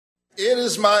It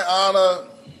is my honor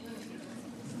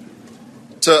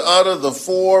to utter the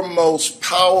four most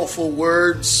powerful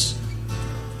words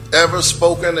ever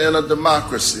spoken in a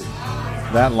democracy.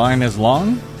 That line is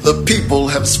long? The people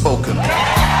have spoken. Well,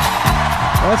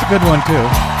 that's a good one, too.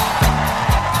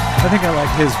 I think I like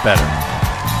his better.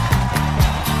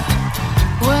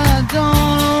 Well, I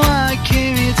don't know why I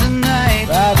came here tonight.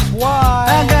 That's why.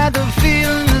 I got the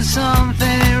feeling that something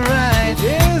ain't right.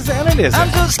 It is and it isn't.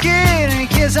 I'm so scared in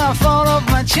case I fall off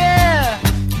my chair.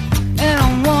 And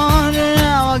I'm wondering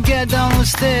how I'll get down the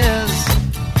stairs.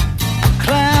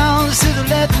 Clowns to the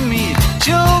left of me,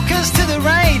 jokers to the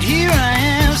right. Here I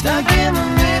am, stuck in the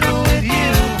middle with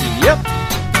you. Yep.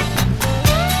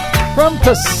 From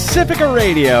Pacifica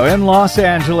Radio in Los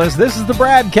Angeles, this is the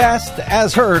Bradcast,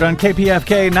 as heard on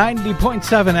KPFK 90.7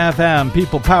 FM,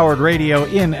 people-powered radio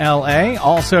in L.A.,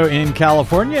 also in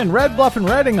California, in Red Bluff and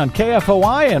Redding on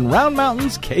KFOI, and Round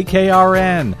Mountains,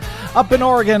 KKRN. Up in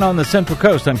Oregon on the Central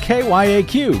Coast on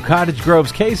KYAQ, Cottage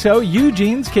Grove's KSO,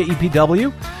 Eugene's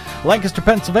KEPW, Lancaster,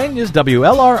 Pennsylvania's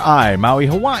WLRI, Maui,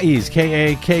 Hawaii's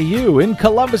KAKU, in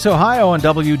Columbus, Ohio on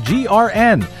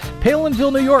WGRN,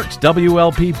 Palinville, New York's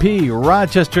WLPP,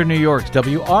 Rochester, New York's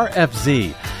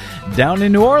WRFZ, down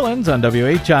in New Orleans on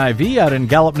WHIV, out in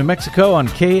Gallup, New Mexico on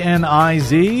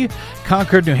KNIZ,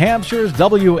 Concord, New Hampshire's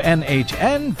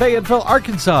WNHN, Fayetteville,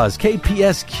 Arkansas's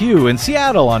KPSQ, in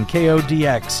Seattle on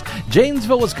KODX,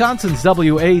 Janesville, Wisconsin's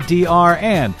WADR,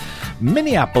 and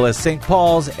Minneapolis, St.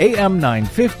 Paul's AM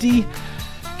 950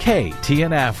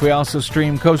 KTNF. We also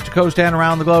stream coast to coast and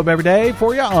around the globe every day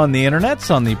for you on the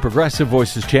internets, on the Progressive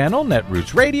Voices channel,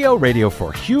 Netroots Radio, Radio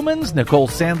for Humans,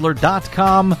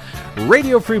 NicoleSandler.com,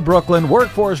 Radio Free Brooklyn,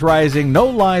 Workforce Rising, No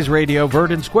Lies Radio,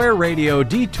 Verdant Square Radio,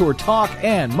 Detour Talk,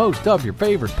 and most of your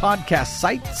favorite podcast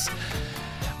sites.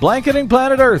 Blanketing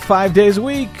Planet Earth 5 days a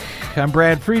week. I'm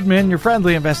Brad Friedman, your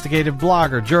friendly investigative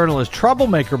blogger, journalist,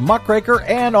 troublemaker, muckraker,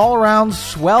 and all-around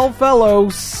swell fellow,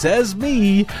 says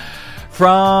me,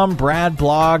 from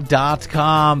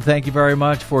bradblog.com. Thank you very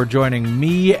much for joining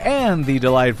me and the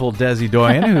delightful Desi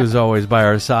Doyen, who's always by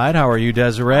our side. How are you,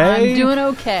 Desiree? I'm doing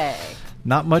okay.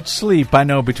 Not much sleep, I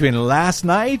know, between last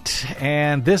night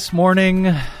and this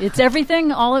morning. It's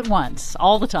everything all at once,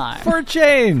 all the time. For a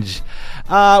change.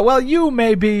 Well, you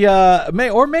may be, may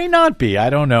or may not be,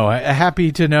 I don't know,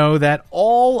 happy to know that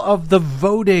all of the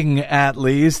voting, at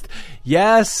least,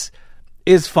 yes,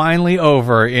 is finally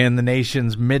over in the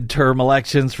nation's midterm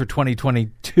elections for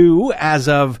 2022 as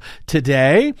of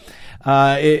today.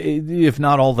 If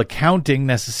not all the counting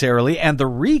necessarily, and the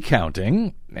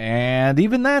recounting. And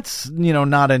even that's,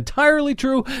 not entirely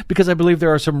true, because I believe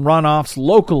there are some runoffs,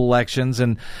 local elections,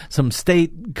 and some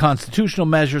state constitutional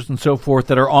measures and so forth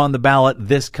that are on the ballot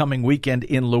this coming weekend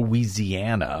in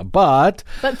Louisiana. But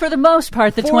for the most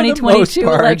part, the 2022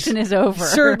 election is over.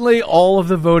 Certainly all of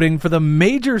the voting for the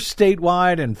major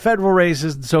statewide and federal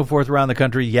races and so forth around the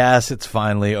country, yes, it's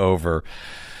finally over.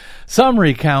 Some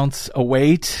recounts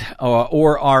await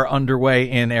or are underway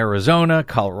in Arizona,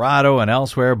 Colorado, and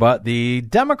elsewhere, but the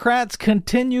Democrats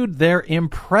continued their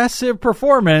impressive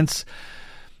performance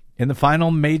in the final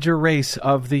major race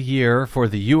of the year for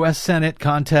the U.S. Senate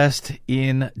contest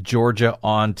in Georgia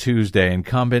on Tuesday.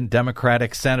 Incumbent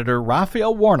Democratic Senator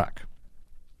Raphael Warnock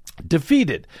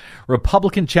defeated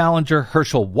Republican challenger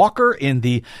Herschel Walker in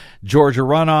the Georgia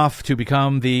runoff to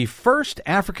become the first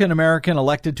African-American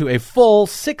elected to a full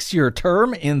 6-year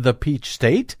term in the Peach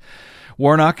State.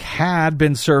 Warnock had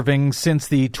been serving since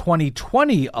the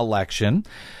 2020 election.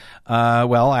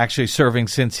 Actually serving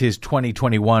since his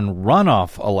 2021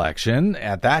 runoff election.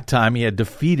 At that time, he had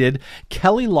defeated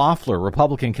Kelly Loeffler,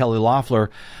 Republican Kelly Loeffler,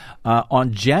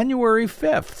 on January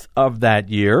 5th of that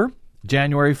year.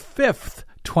 January 5th.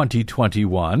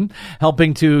 2021,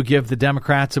 helping to give the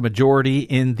Democrats a majority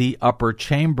in the upper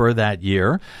chamber that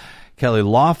year. Kelly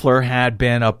Loeffler had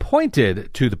been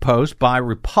appointed to the post by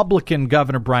Republican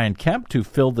Governor Brian Kemp to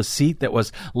fill the seat that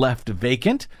was left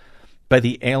vacant by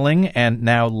the ailing and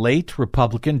now late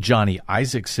Republican Johnny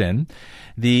Isakson.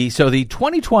 The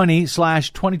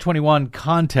 2020/2021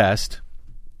 contest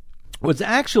was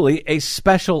actually a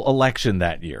special election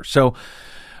that year. So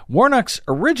Warnock's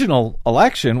original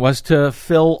election was to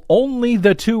fill only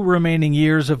the 2 remaining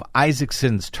years of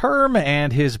Isakson's term,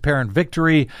 and his apparent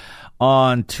victory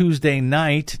on Tuesday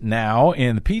night now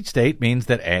in the Peach State means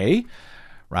that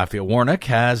Raphael Warnock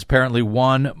has apparently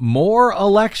won more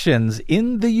elections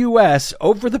in the U.S.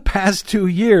 over the past 2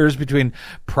 years between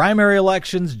primary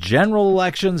elections, general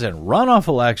elections, and runoff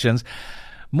elections,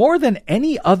 more than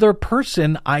any other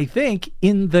person, I think,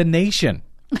 in the nation.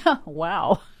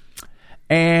 Wow.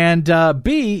 And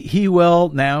B, he will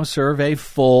now serve a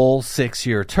full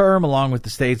 6-year term along with the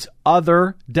state's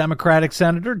other Democratic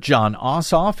senator, Jon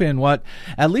Ossoff, in what,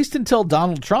 at least until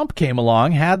Donald Trump came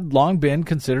along, had long been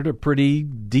considered a pretty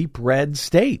deep red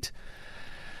state.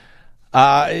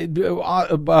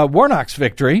 Warnock's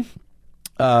victory,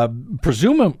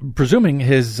 presuming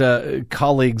his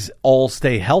colleagues all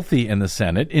stay healthy in the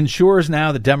Senate, ensures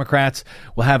now that Democrats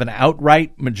will have an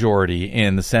outright majority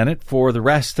in the Senate for the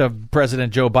rest of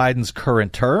President Joe Biden's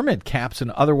current term. It caps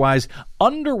an otherwise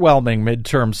underwhelming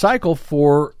midterm cycle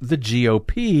for the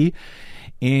GOP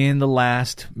in the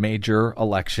last major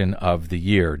election of the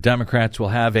year. Democrats will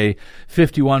have a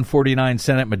 51-49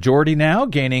 Senate majority now,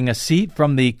 gaining a seat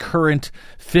from the current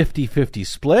 50-50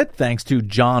 split, thanks to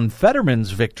John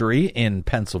Fetterman's victory in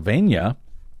Pennsylvania.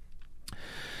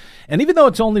 And even though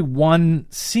it's only one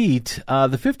seat,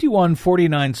 the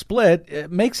 51-49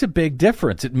 split makes a big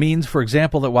difference. It means, for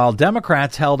example, that while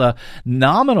Democrats held a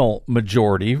nominal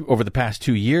majority over the past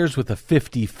 2 years with a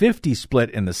 50-50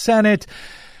 split in the Senate,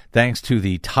 thanks to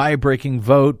the tie-breaking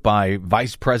vote by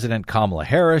Vice President Kamala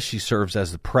Harris, she serves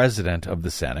as the president of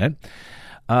the Senate,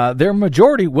 their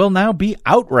majority will now be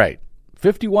outright,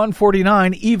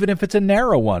 51-49, even if it's a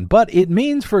narrow one. But it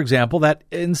means, for example, that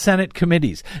in Senate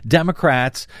committees,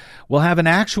 Democrats will have an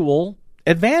actual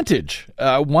advantage,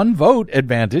 one vote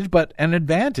advantage, but an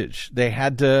advantage. They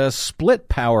had to split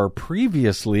power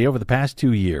previously over the past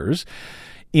 2 years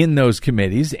in those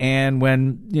committees, and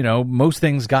when, most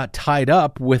things got tied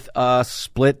up with a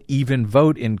split even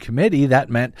vote in committee, that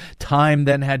meant time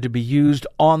then had to be used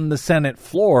on the Senate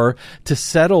floor to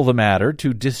settle the matter,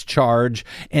 to discharge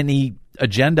any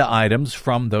agenda items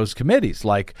from those committees,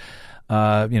 like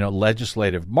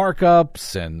legislative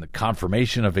markups and the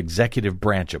confirmation of executive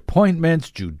branch appointments,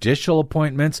 judicial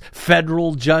appointments,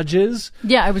 federal judges.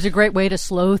 Yeah, it was a great way to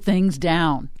slow things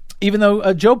down. Even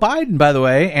though Joe Biden, by the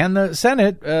way, and the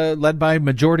Senate, led by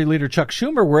Majority Leader Chuck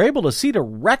Schumer, were able to seat a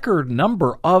record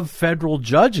number of federal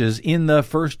judges in the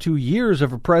first 2 years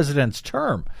of a president's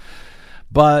term.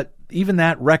 But even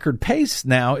that record pace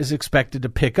now is expected to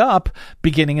pick up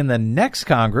beginning in the next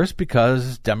Congress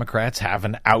because Democrats have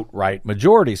an outright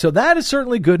majority. So that is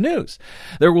certainly good news.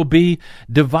 There will be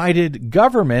divided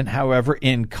government, however,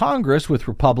 in Congress, with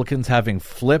Republicans having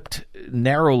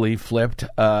narrowly flipped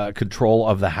control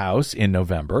of the House in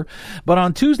November. But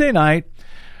on Tuesday night,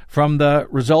 from the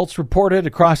results reported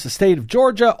across the state of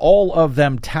Georgia, all of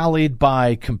them tallied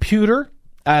by computer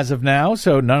as of now,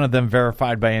 so none of them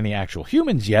verified by any actual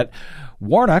humans yet.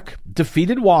 Warnock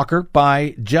defeated Walker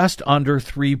by just under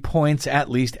 3 points, at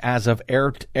least as of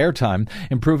airtime,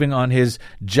 improving on his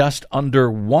just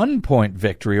under 1 point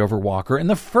victory over Walker in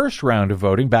the first round of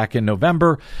voting back in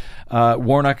November.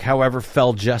 Warnock, however,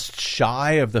 fell just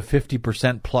shy of the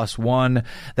 50% plus one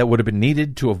that would have been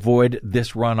needed to avoid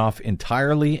this runoff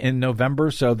entirely in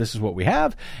November. So this is what we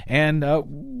have. And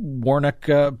Warnock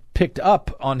picked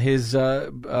up on his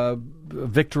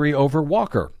victory over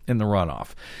Walker in the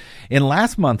runoff. In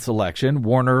last month's election,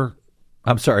 Warnock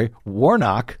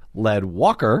led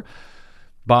Walker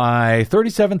by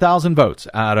 37,000 votes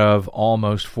out of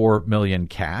almost 4 million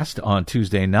cast on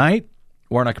Tuesday night.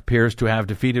 Warnock appears to have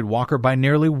defeated Walker by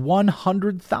nearly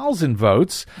 100,000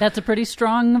 votes. That's a pretty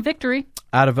strong victory.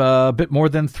 Out of a bit more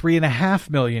than 3.5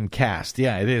 million cast.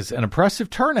 Yeah, it is an impressive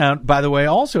turnout, by the way,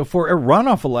 also for a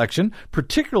runoff election,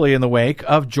 particularly in the wake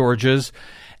of Georgia's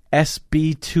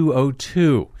SB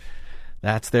 202.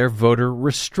 That's their voter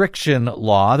restriction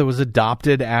law that was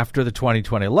adopted after the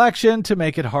 2020 election to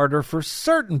make it harder for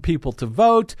certain people to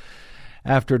vote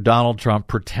after Donald Trump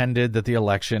pretended that the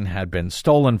election had been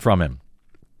stolen from him.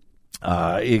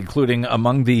 Including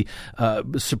among the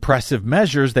suppressive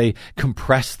measures, they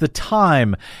compressed the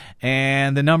time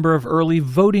and the number of early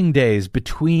voting days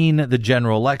between the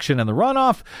general election and the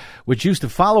runoff, which used to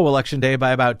follow Election Day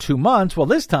by about 2 months. Well,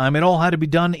 this time it all had to be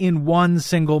done in one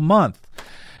single month.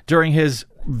 During his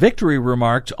victory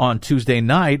remarks on Tuesday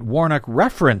night, Warnock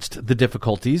referenced the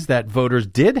difficulties that voters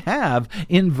did have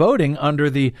in voting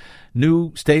under the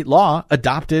new state law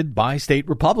adopted by state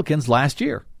Republicans last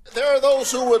year. There are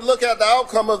those who would look at the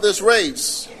outcome of this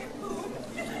race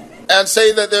and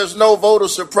say that there's no voter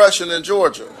suppression in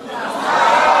Georgia.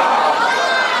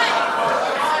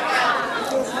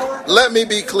 Let me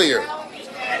be clear.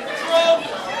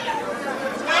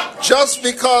 Just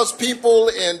because people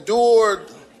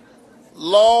endured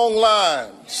long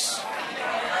lines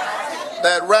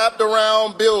that wrapped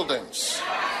around buildings,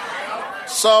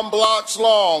 some blocks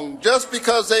long, just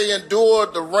because they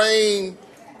endured the rain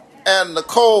and the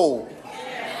cold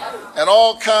and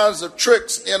all kinds of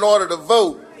tricks in order to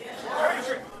vote,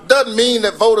 doesn't mean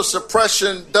that voter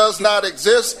suppression does not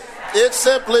exist. It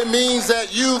simply means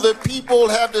that you, the people,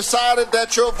 have decided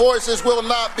that your voices will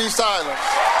not be silenced.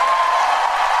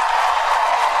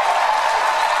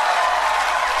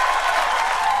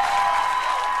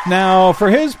 Now, for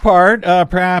his part,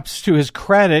 perhaps to his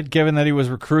credit, given that he was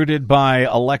recruited by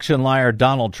election liar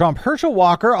Donald Trump, Herschel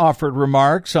Walker offered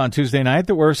remarks on Tuesday night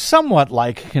that were somewhat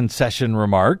like concession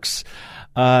remarks,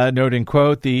 noting,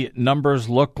 quote, the numbers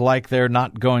look like they're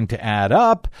not going to add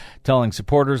up, telling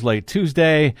supporters late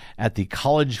Tuesday at the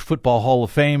College Football Hall of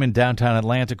Fame in downtown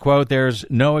Atlanta, quote, there's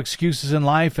no excuses in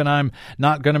life, and I'm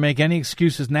not going to make any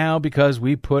excuses now because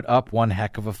we put up one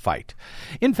heck of a fight.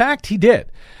 In fact, he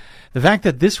did. The fact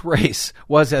that this race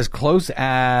was as close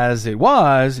as it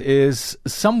was is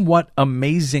somewhat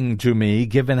amazing to me,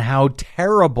 given how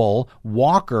terrible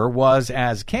Walker was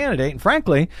as candidate, and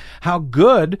frankly, how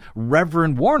good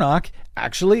Reverend Warnock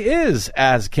actually is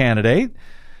as candidate,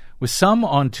 with some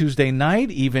on Tuesday night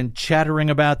even chattering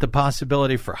about the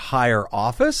possibility for higher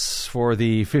office for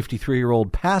the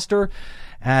 53-year-old pastor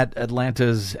at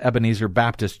Atlanta's Ebenezer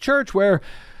Baptist Church, where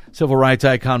civil rights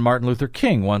icon Martin Luther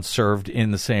King once served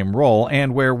in the same role,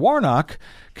 and where Warnock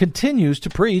continues to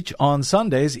preach on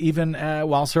Sundays even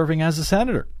while serving as a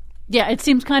senator. Yeah, it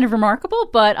seems kind of remarkable,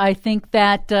 but I think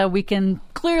that we can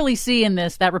clearly see in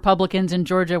this that Republicans in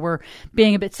Georgia were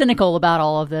being a bit cynical about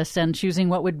all of this and choosing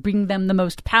what would bring them the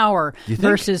most power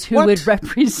versus who would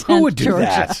represent Who would do Georgia.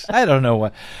 that? I don't know.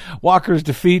 What Walker's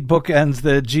defeat bookends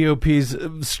the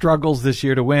GOP's struggles this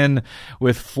year to win,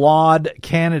 with flawed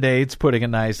candidates, putting it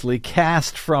nicely,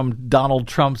 cast from Donald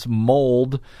Trump's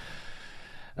mold.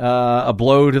 A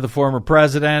blow to the former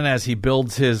president as he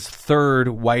builds his third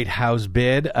White House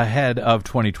bid ahead of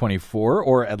 2024,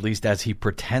 or at least as he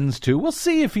pretends to. We'll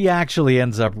see if he actually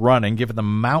ends up running, given the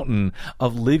mountain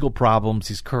of legal problems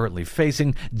he's currently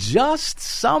facing, just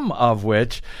some of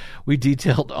which we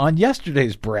detailed on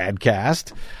yesterday's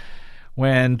broadcast,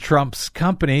 when Trump's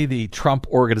company, the Trump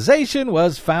Organization,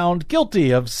 was found guilty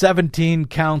of 17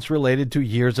 counts related to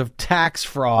years of tax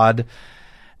fraud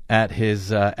at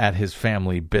his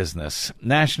family business.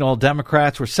 National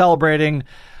Democrats were celebrating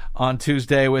on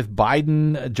Tuesday with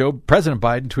President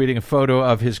Biden tweeting a photo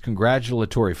of his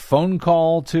congratulatory phone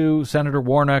call to Senator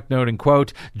Warnock, noting,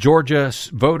 quote, Georgia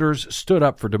voters stood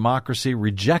up for democracy,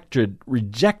 rejected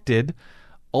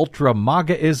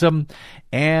ultra-MAGAism,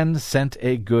 and sent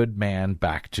a good man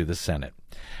back to the Senate.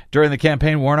 During the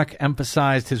campaign, Warnock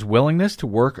emphasized his willingness to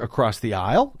work across the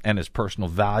aisle and his personal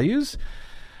values,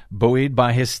 buoyed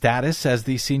by his status as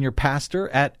the senior pastor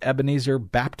at Ebenezer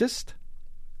Baptist.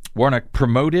 Warnock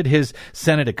promoted his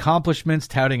Senate accomplishments,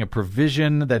 touting a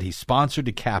provision that he sponsored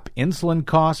to cap insulin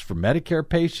costs for Medicare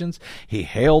patients. He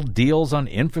hailed deals on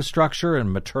infrastructure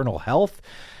and maternal health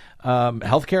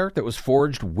care that was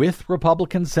forged with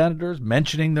Republican senators,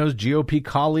 mentioning those GOP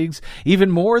colleagues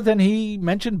even more than he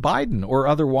mentioned Biden or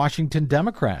other Washington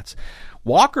Democrats.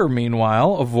 Walker,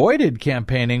 meanwhile, avoided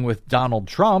campaigning with Donald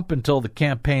Trump until the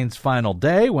campaign's final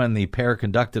day, when the pair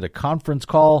conducted a conference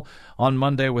call on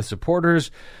Monday with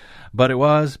supporters. But it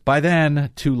was, by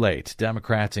then, too late.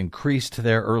 Democrats increased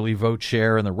their early vote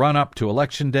share in the run-up to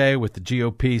Election Day, with the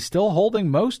GOP still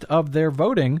holding most of their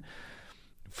voting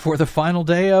for the final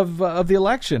day of the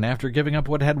election, after giving up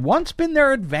what had once been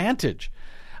their advantage.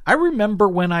 I remember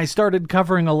when I started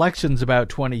covering elections about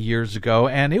 20 years ago,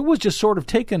 and it was just sort of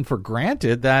taken for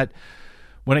granted that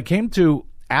when it came to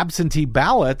absentee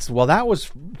ballots, well, that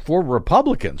was for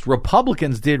Republicans.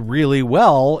 Republicans did really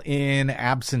well in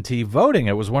absentee voting.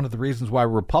 It was one of the reasons why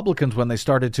Republicans, when they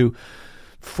started to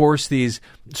force these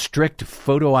strict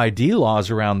photo ID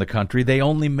laws around the country, they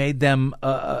only made them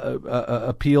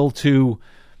appeal to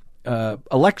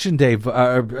election day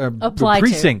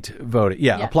precinct voting.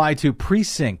 Yeah, apply to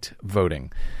precinct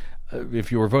voting.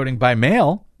 If you were voting by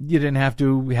mail, you didn't have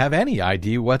to have any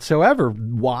ID whatsoever.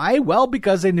 Why? Well,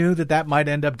 because they knew that might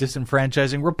end up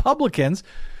disenfranchising Republicans,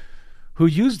 who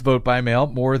used vote by mail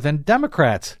more than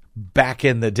Democrats back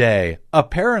in the day.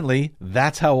 Apparently,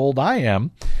 that's how old I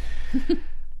am.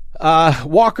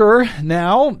 Walker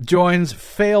now joins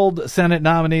failed Senate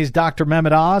nominees Dr.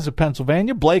 Mehmet Oz of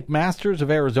Pennsylvania, Blake Masters of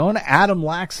Arizona, Adam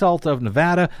Laxalt of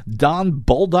Nevada, Don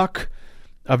Bolduc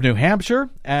of New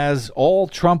Hampshire, as all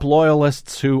Trump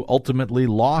loyalists who ultimately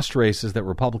lost races that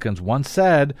Republicans once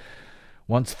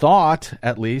thought,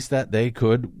 at least, that they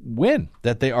could win,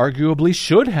 that they arguably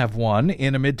should have won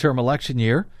in a midterm election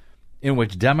year in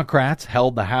which Democrats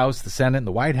held the House, the Senate, and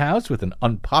the White House with an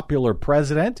unpopular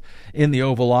president in the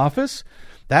Oval Office.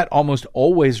 That almost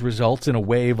always results in a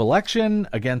wave election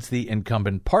against the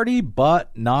incumbent party, but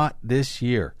not this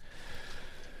year.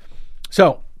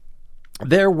 So,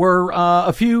 There were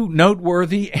a few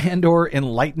noteworthy and or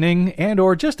enlightening and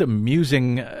or just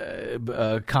amusing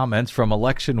comments from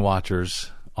election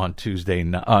watchers on Tuesday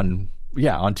night,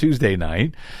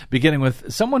 beginning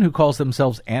with someone who calls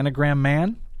themselves Anagram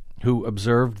Man, who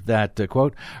observed that,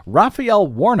 quote, Raphael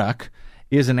Warnock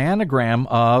is an anagram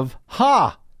of,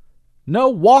 ha, no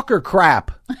Walker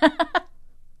crap.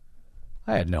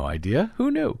 I had no idea.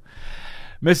 Who knew?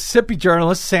 Mississippi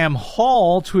journalist Sam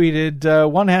Hall tweeted,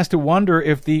 one has to wonder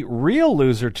if the real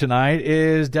loser tonight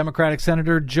is Democratic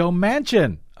Senator Joe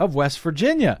Manchin of West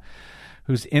Virginia,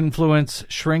 whose influence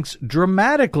shrinks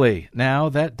dramatically now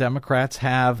that Democrats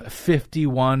have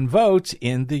 51 votes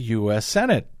in the U.S.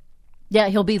 Senate. Yeah,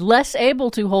 he'll be less able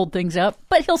to hold things up,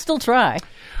 but he'll still try.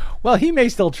 Well, he may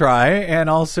still try, and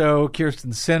also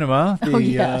Kyrsten Sinema,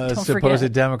 the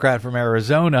supposed Democrat from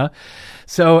Arizona.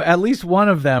 So at least one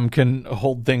of them can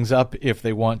hold things up if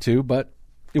they want to, but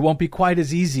it won't be quite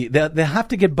as easy. They have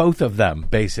to get both of them,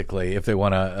 basically, if they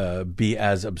want to be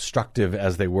as obstructive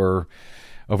as they were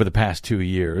over the past 2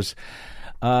 years.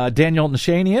 Daniel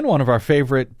Nashanian, one of our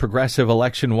favorite progressive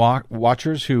election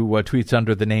watchers who tweets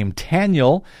under the name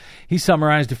Taniel, he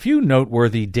summarized a few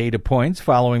noteworthy data points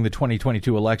following the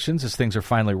 2022 elections as things are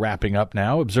finally wrapping up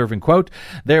now, observing, quote,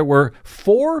 there were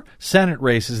 4 Senate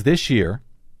races this year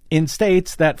in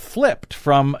states that flipped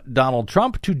from Donald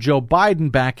Trump to Joe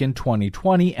Biden back in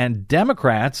 2020, and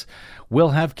Democrats will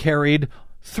have carried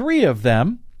 3 of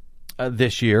them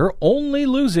this year, only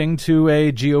losing to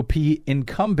a GOP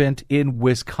incumbent in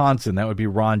Wisconsin. That would be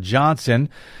Ron Johnson,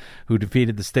 who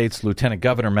defeated the state's Lieutenant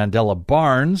Governor Mandela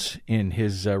Barnes in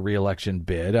his re-election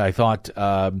bid. I thought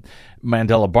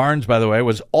Mandela Barnes, by the way,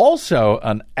 was also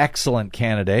an excellent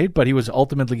candidate, but he was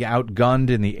ultimately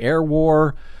outgunned in the air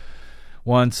war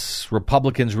once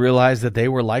Republicans realized that they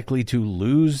were likely to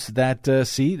lose that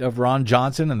seat of Ron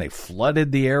Johnson, and they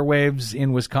flooded the airwaves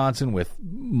in Wisconsin with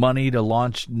money to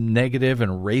launch negative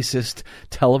and racist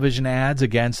television ads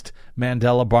against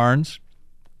Mandela Barnes.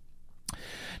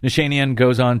 Nashanian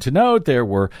goes on to note there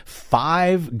were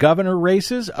 5 governor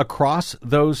races across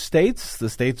those states, the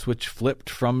states which flipped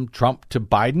from Trump to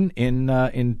Biden in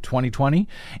 2020,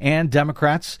 and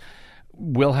Democrats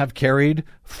will have carried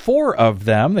 4 of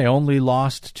them. They only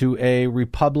lost to a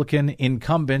Republican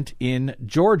incumbent in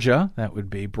Georgia. That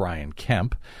would be Brian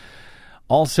Kemp.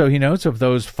 Also, he notes of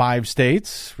those 5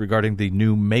 states regarding the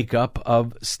new makeup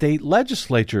of state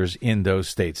legislatures in those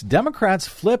states. Democrats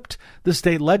flipped the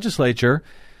state legislature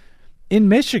in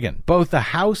Michigan, both the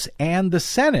House and the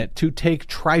Senate, to take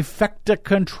trifecta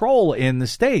control in the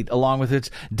state, along with its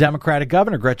Democratic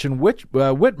governor, Gretchen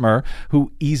Whitmer,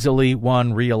 who easily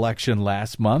won re-election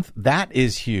last month. That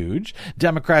is huge.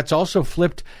 Democrats also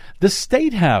flipped the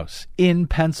state house in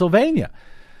Pennsylvania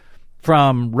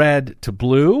from red to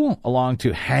blue, along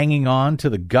to hanging on to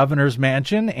the governor's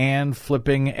mansion and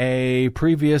flipping a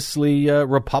previously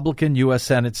Republican U.S.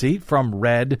 Senate seat from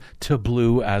red to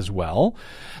blue as well.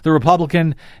 The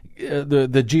Republican,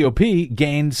 the GOP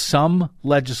gained some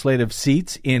legislative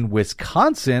seats in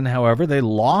Wisconsin. However, they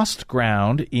lost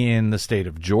ground in the state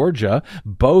of Georgia.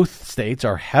 Both states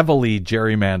are heavily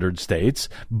gerrymandered states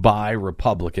by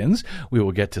Republicans. We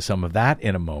will get to some of that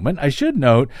in a moment. I should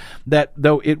note that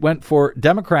though it went for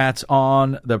Democrats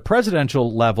on the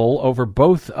presidential level over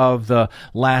both of the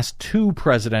last 2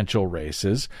 presidential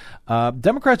races,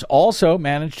 Democrats also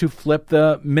managed to flip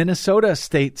the Minnesota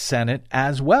State Senate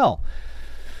as well.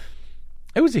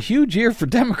 It was a huge year for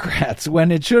Democrats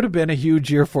when it should have been a huge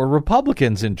year for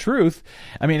Republicans, in truth.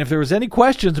 I mean, if there was any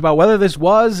questions about whether this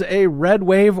was a red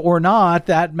wave or not,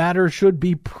 that matter should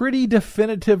be pretty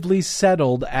definitively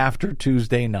settled after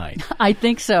Tuesday night. I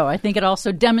think so. I think it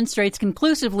also demonstrates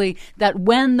conclusively that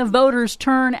when the voters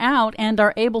turn out and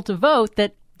are able to vote,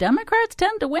 that Democrats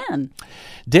tend to win.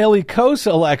 Daily Kos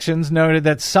Elections noted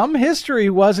that some history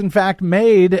was in fact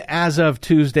made as of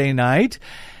Tuesday night.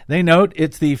 They note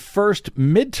it's the first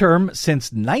midterm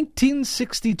since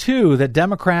 1962 that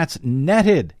Democrats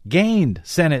gained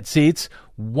Senate seats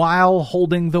while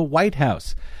holding the White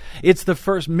House. It's the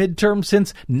first midterm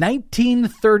since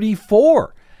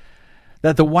 1934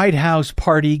 that the White House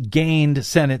party gained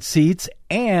Senate seats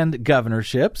and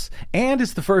governorships, and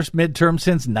it's the first midterm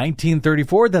since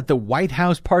 1934 that the White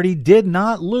House party did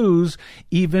not lose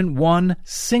even one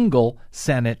single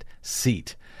Senate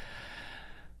seat.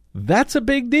 That's a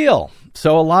big deal.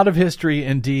 So a lot of history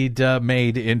indeed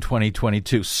made in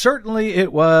 2022. Certainly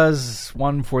it was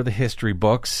one for the history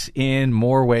books in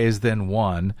more ways than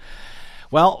one.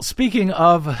 Well, speaking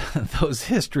of those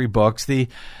history books, the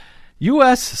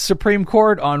U.S. Supreme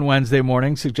Court on Wednesday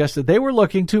morning suggested they were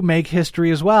looking to make history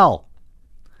as well,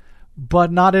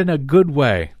 but not in a good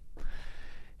way.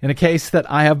 in a case that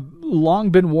I have long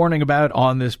been warning about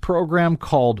on this program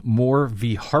called Moore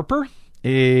v. Harper.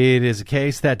 It is a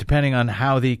case that, depending on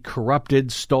how the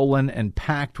corrupted, stolen, and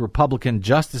packed Republican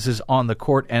justices on the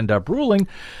court end up ruling,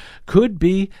 could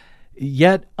be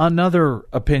yet another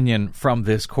opinion from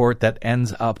this court that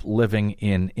ends up living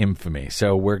in infamy.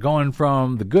 So we're going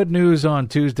from the good news on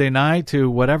Tuesday night to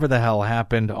whatever the hell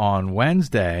happened on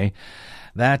Wednesday.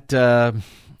 That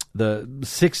the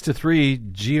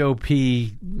 6-3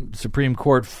 GOP Supreme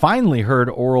Court finally heard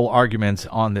oral arguments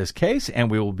on this case, and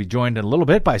we will be joined in a little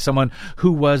bit by someone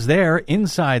who was there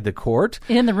inside the court.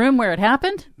 In the room where it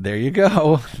happened? There you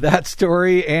go. That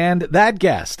story and that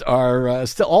guest are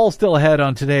still ahead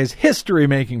on today's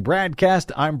history-making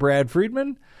broadcast. I'm Brad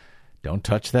Friedman. Don't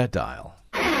touch that dial.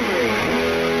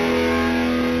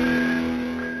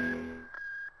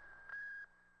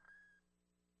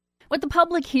 What the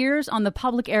public hears on the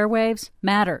public airwaves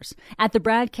matters. At the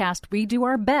Bradcast, we do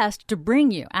our best to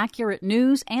bring you accurate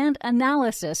news and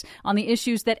analysis on the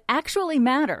issues that actually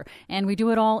matter, and we do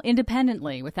it all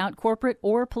independently, without corporate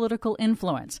or political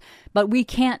influence. But we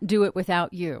can't do it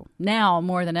without you, now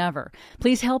more than ever.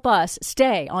 Please help us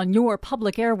stay on your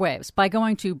public airwaves by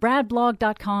going to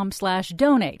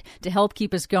bradblog.com/donate to help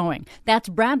keep us going. That's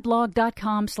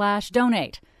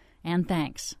bradblog.com/donate. And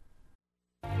thanks.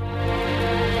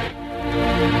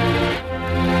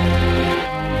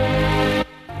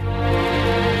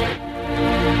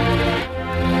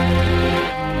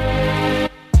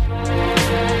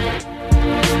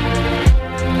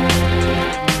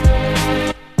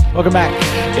 Welcome back.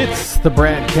 It's the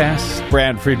Bradcast.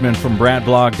 Brad Friedman from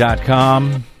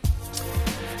bradblog.com.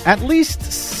 At least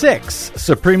 6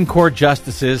 Supreme Court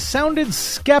justices sounded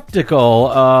skeptical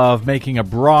of making a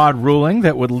broad ruling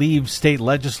that would leave state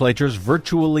legislatures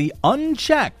virtually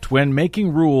unchecked when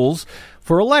making rules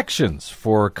for elections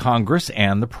for Congress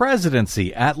and the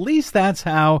presidency. At least that's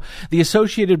how the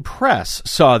Associated Press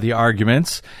saw the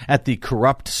arguments at the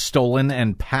corrupt, stolen,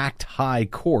 and packed High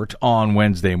Court on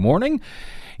Wednesday morning.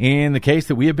 In the case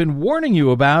that we have been warning you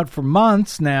about for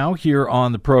months now here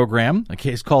on the program, a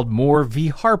case called Moore v.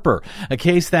 Harper, a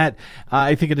case that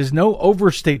I think it is no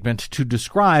overstatement to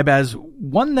describe as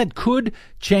one that could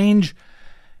change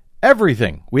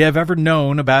everything we have ever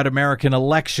known about American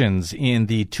elections in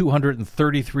the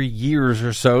 233 years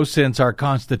or so since our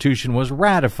Constitution was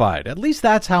ratified. At least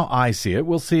that's how I see it.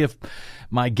 We'll see if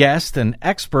my guest, an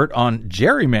expert on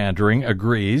gerrymandering,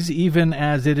 agrees, even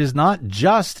as it is not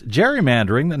just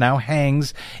gerrymandering that now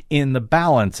hangs in the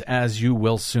balance, as you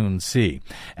will soon see.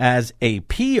 As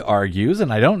AP argues,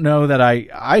 and I don't know that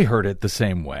I heard it the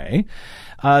same way,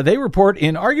 they report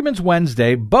in arguments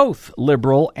Wednesday, both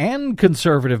liberal and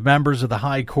conservative members of the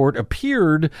High Court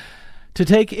appeared to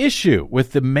take issue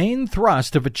with the main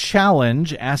thrust of a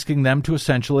challenge asking them to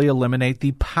essentially eliminate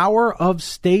the power of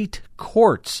state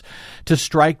courts to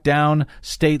strike down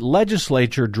state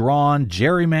legislature-drawn,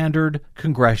 gerrymandered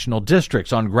congressional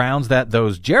districts on grounds that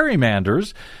those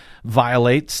gerrymanders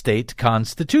violate state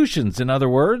constitutions. In other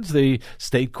words, the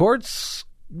state courts,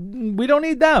 we don't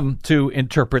need them to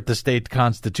interpret the state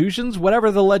constitutions.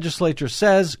 Whatever the legislature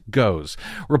says goes.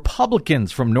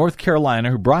 Republicans from North Carolina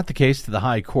who brought the case to the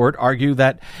High Court argue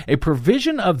that a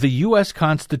provision of the U.S.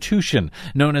 Constitution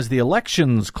known as the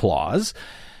Elections Clause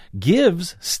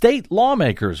gives state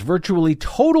lawmakers virtually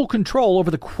total control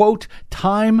over the, quote,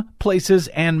 time, places,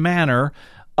 and manner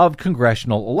of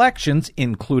congressional elections,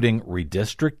 including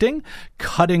redistricting,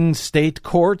 cutting state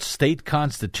courts, state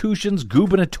constitutions,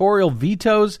 gubernatorial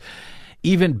vetoes,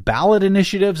 even ballot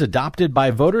initiatives adopted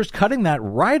by voters, cutting that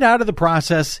right out of the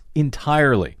process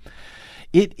entirely.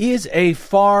 It is a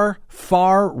far,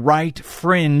 far right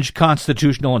fringe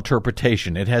constitutional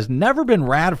interpretation. It has never been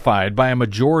ratified by a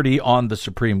majority on the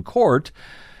Supreme Court.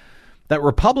 That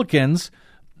Republicans,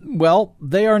 well,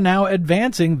 they are now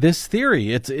advancing this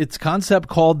theory. It's concept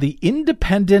called the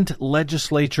independent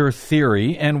legislature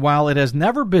theory, and while it has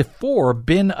never before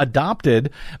been adopted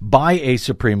by a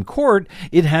Supreme Court,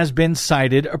 it has been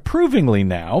cited approvingly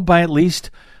now by at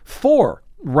least 4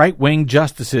 right-wing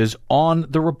justices on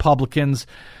the Republicans'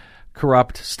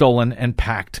 corrupt, stolen, and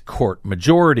packed court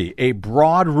majority. A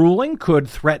broad ruling could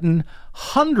threaten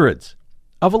hundreds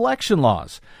of election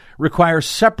laws, require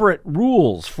separate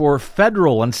rules for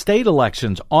federal and state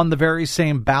elections on the very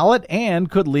same ballot, and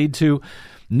could lead to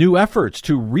new efforts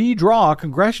to redraw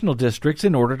congressional districts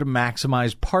in order to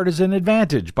maximize partisan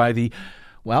advantage by the,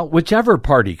 well, whichever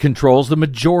party controls the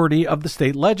majority of the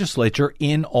state legislature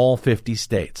in all 50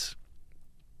 states.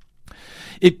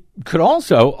 It could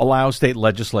also allow state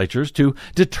legislatures to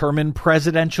determine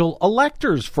presidential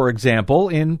electors, for example,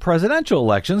 in presidential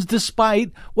elections,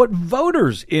 despite what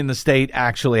voters in the state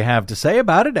actually have to say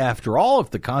about it. After all,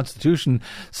 if the Constitution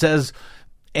says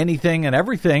anything and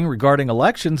everything regarding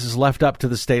elections is left up to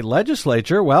the state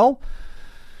legislature, well,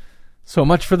 so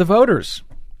much for the voters.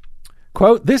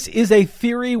 Quote, "This is a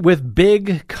theory with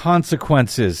big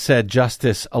consequences," said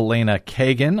Justice Elena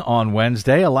Kagan on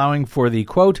Wednesday, allowing for the,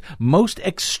 quote, "most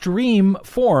extreme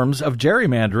forms of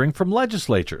gerrymandering from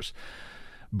legislatures,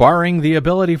 barring the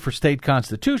ability for state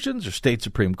constitutions or state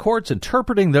Supreme Courts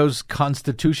interpreting those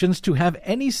constitutions to have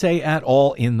any say at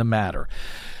all in the matter."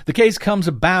 The case comes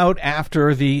about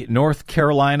after the North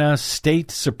Carolina State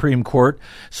Supreme Court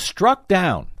struck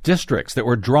down districts that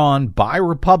were drawn by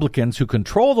Republicans who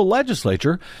control the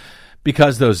legislature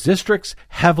because those districts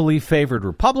heavily favored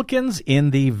Republicans in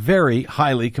the very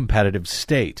highly competitive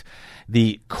state.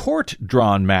 The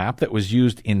court-drawn map that was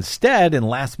used instead in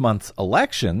last month's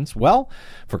elections, well,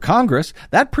 for Congress,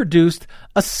 that produced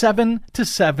a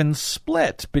 7-7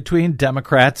 split between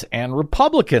Democrats and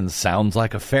Republicans. Sounds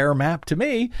like a fair map to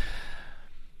me.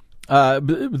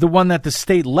 The one that the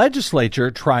state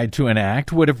legislature tried to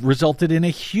enact would have resulted in a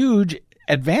huge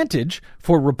advantage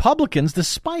for Republicans,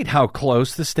 despite how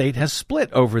close the state has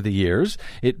split over the years.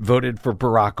 It voted for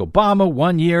Barack Obama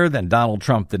one year, then Donald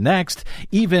Trump the next,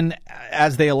 even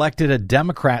as they elected a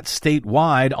Democrat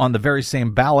statewide on the very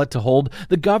same ballot to hold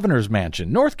the governor's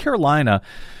mansion. North Carolina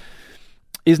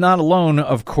is not alone,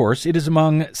 of course. It is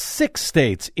among 6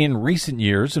 states in recent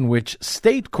years in which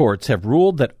state courts have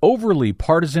ruled that overly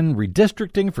partisan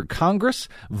redistricting for Congress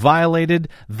violated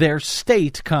their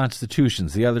state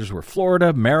constitutions. The others were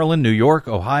Florida, Maryland, New York,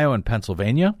 Ohio, and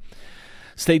Pennsylvania.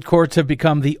 State courts have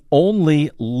become the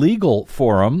only legal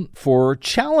forum for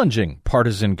challenging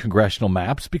partisan congressional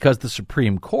maps because the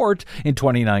Supreme Court in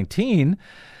 2019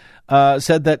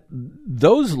 said that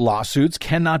those lawsuits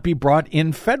cannot be brought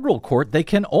in federal court. They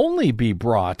can only be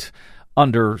brought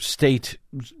under state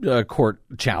court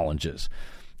challenges.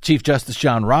 Chief Justice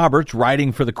John Roberts,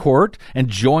 writing for the court and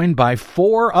joined by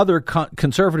 4 other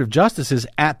conservative justices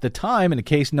at the time in a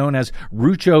case known as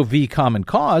Rucho v. Common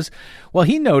Cause, well,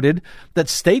 he noted that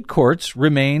state courts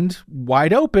remained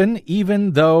wide open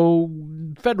even though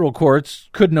federal courts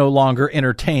could no longer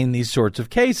entertain these sorts of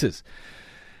cases.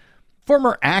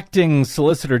 Former acting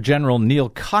Solicitor General Neil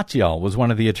Katyal was one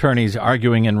of the attorneys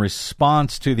arguing in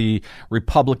response to the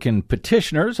Republican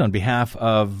petitioners on behalf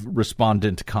of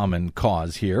Respondent Common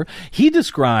Cause here. He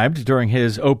described during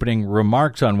his opening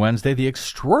remarks on Wednesday the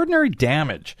extraordinary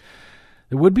damage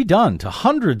that would be done to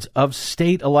hundreds of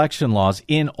state election laws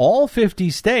in all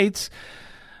 50 states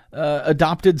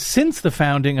adopted since the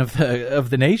founding of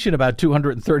the nation about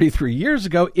 233 years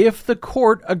ago if the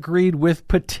court agreed with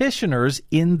petitioners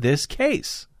in this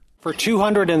case. For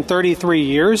 233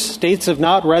 years, states have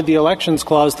not read the Elections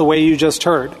Clause the way you just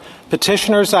heard.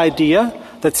 Petitioners' idea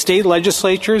that state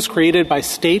legislatures created by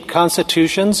state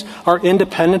constitutions are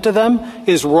independent of them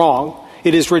is wrong.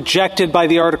 It is rejected by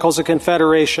the Articles of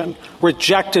Confederation,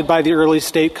 rejected by the early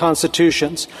state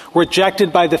constitutions,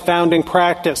 rejected by the founding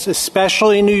practice,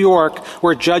 especially in New York,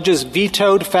 where judges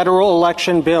vetoed federal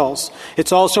election bills.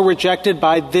 It's also rejected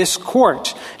by this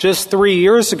court. Just 3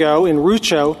 years ago in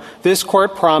Rucho, this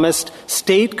court promised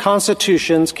state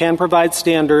constitutions can provide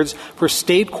standards for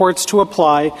state courts to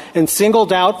apply and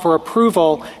singled out for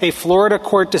approval a Florida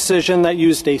court decision that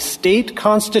used a state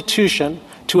constitution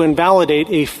to invalidate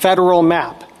a federal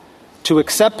map. To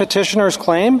accept petitioners'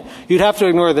 claim, you'd have to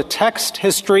ignore the text,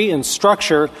 history, and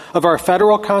structure of our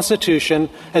federal constitution,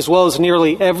 as well as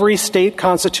nearly every state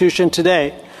constitution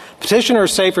today.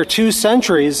 Petitioners say for 2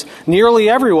 centuries, nearly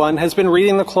everyone has been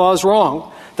reading the clause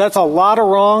wrong. That's a lot of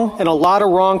wrong and a lot of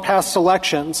wrong past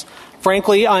elections.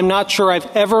 Frankly, I'm not sure I've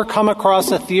ever come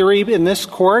across a theory in this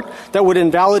court that would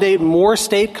invalidate more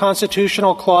state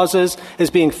constitutional clauses as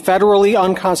being federally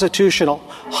unconstitutional,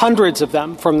 hundreds of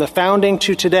them from the founding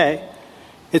to today.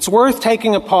 It's worth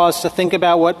taking a pause to think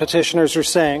about what petitioners are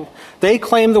saying. They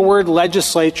claim the word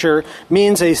legislature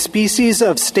means a species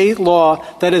of state law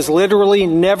that has literally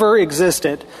never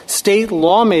existed, state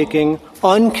lawmaking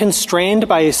unconstrained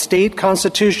by a state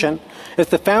constitution. If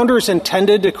the founders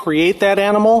intended to create that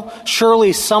animal,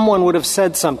 surely someone would have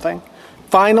said something.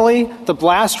 Finally, the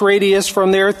blast radius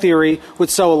from their theory would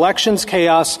sow elections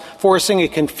chaos, forcing a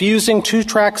confusing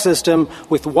 2-track system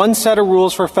with one set of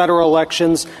rules for federal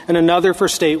elections and another for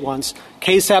state ones.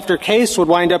 Case after case would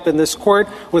wind up in this court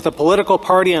with a political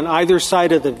party on either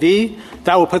side of the V.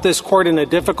 That would put this court in a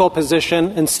difficult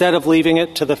position instead of leaving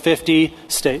it to the 50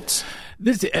 states.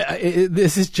 This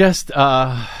is just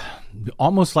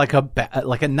almost like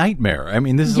a nightmare. I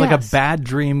mean, this is like a bad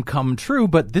dream come true,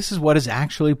 but this is what is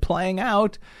actually playing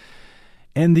out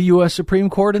in the U.S. Supreme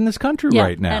Court in this country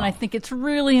right now. And I think it's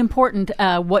really important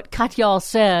what Katyal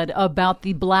said about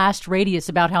the blast radius,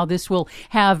 about how this will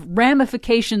have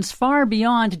ramifications far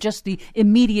beyond just the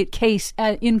immediate case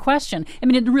in question. I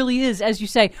mean, it really is, as you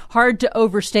say, hard to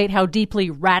overstate how deeply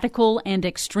radical and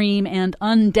extreme and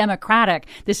undemocratic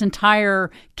this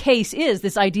entire case is,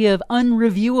 this idea of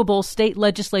unreviewable state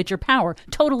legislature power,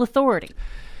 total authority.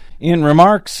 In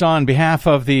remarks on behalf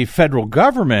of the federal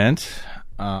government,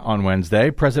 on Wednesday,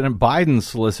 President Biden's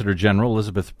Solicitor General,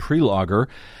 Elizabeth Prelogar,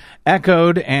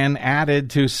 echoed and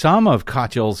added to some of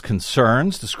Katyal's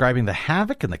concerns, describing the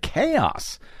havoc and the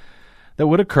chaos that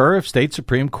would occur if state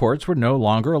Supreme Courts were no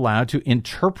longer allowed to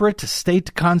interpret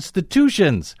state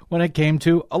constitutions when it came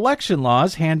to election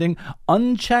laws, handing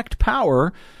unchecked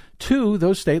power to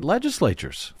those state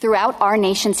legislatures. Throughout our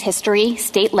nation's history,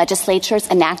 state legislatures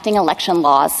enacting election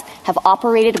laws have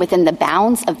operated within the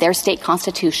bounds of their state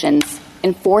constitutions,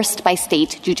 enforced by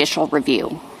state judicial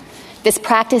review. This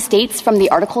practice dates from the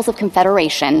Articles of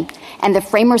Confederation, and the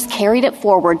framers carried it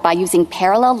forward by using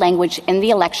parallel language in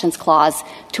the Elections Clause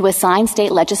to assign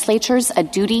state legislatures a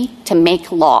duty to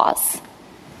make laws.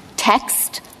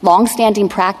 Text, longstanding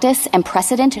practice, and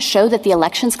precedent show that the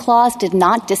Elections Clause did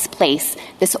not displace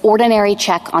this ordinary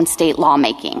check on state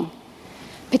lawmaking.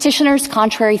 Petitioners'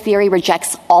 contrary theory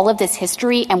rejects all of this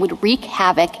history and would wreak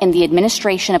havoc in the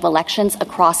administration of elections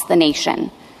across the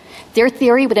nation. Their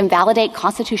theory would invalidate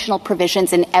constitutional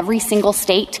provisions in every single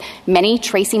state, many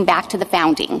tracing back to the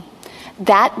founding.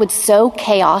 That would sow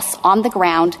chaos on the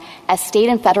ground, as state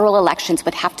and federal elections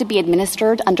would have to be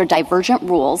administered under divergent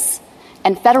rules,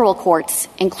 and federal courts,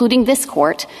 including this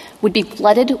court, would be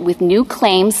flooded with new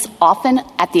claims, often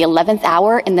at the 11th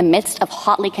hour in the midst of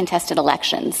hotly contested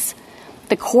elections.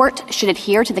 The court should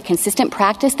adhere to the consistent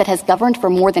practice that has governed for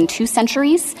more than 2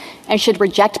 centuries and should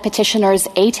reject petitioners'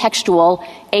 atextual,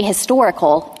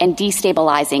 ahistorical, and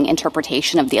destabilizing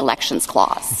interpretation of the Elections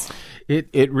Clause.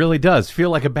 It really does feel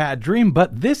like a bad dream,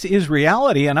 but this is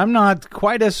reality, and I'm not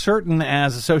quite as certain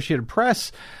as Associated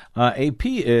Press AP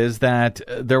is that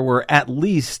there were at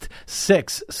least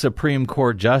 6 Supreme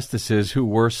Court justices who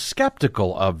were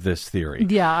skeptical of this theory.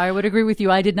 Yeah, I would agree with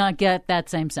you. I did not get that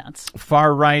same sense.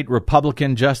 Far-right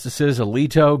Republican justices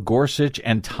Alito, Gorsuch,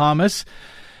 and Thomas,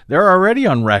 they're already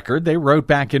on record. They wrote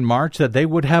back in March that they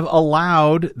would have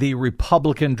allowed the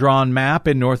Republican-drawn map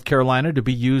in North Carolina to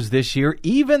be used this year,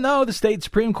 even though the state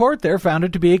Supreme Court there found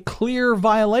it to be a clear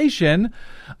violation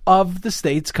of the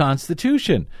state's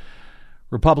constitution.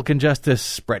 Republican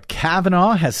Justice Brett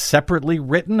Kavanaugh has separately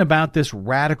written about this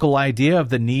radical idea of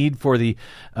the need for the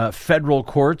federal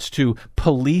courts to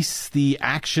police the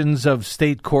actions of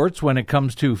state courts when it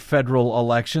comes to federal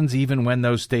elections, even when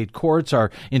those state courts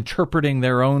are interpreting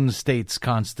their own state's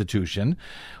constitution.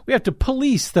 We have to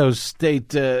police those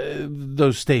state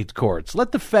courts.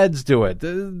 Let the feds do it.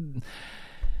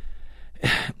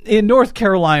 In North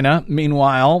Carolina,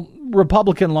 meanwhile,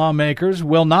 Republican lawmakers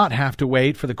will not have to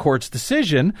wait for the court's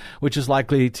decision, which is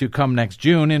likely to come next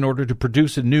June, in order to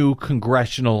produce a new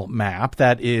congressional map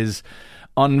that is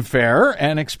unfair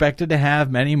and expected to have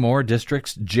many more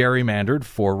districts gerrymandered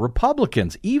for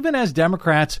Republicans, even as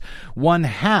Democrats won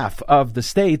half of the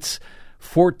state's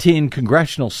 14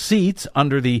 congressional seats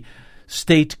under the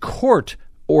state court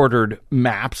ordered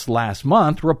maps last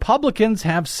month. Republicans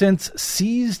have since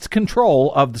seized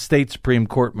control of the state Supreme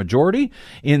Court majority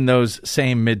in those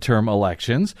same midterm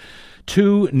elections.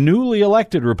 2 newly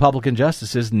elected Republican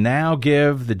justices now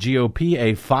give the GOP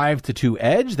a 5-2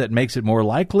 edge that makes it more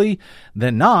likely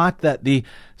than not that the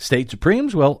state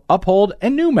Supremes will uphold a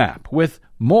new map with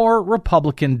more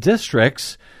Republican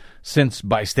districts, since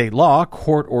by state law,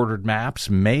 court-ordered maps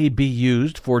may be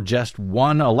used for just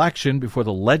one election before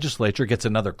the legislature gets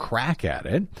another crack at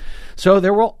it. So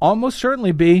there will almost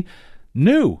certainly be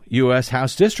new U.S.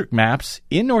 House district maps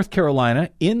in North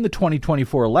Carolina in the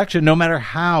 2024 election, no matter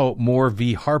how Moore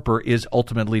v. Harper is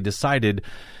ultimately decided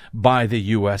by the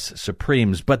U.S.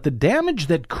 Supremes. But the damage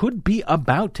that could be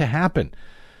about to happen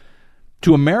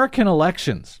to American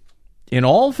elections in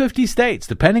all 50 states,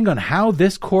 depending on how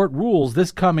this court rules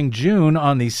this coming June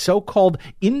on the so-called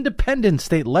independent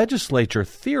state legislature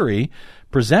theory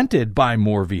presented by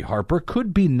Moore v. Harper,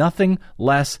 could be nothing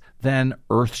less than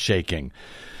earth-shaking.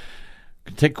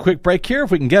 Take a quick break here.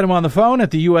 If we can get him on the phone at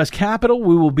the U.S. Capitol,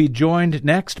 we will be joined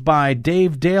next by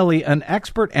Dave Daly, an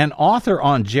expert and author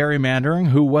on gerrymandering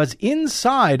who was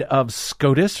inside of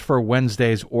SCOTUS for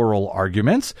Wednesday's oral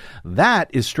arguments.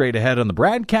 That is straight ahead on the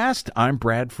Bradcast. I'm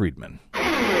Brad Friedman.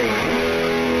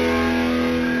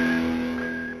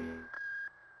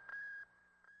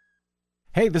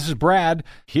 Hey, this is Brad.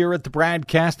 Here at the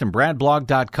Bradcast and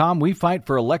BradBlog.com, we fight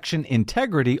for election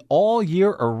integrity all year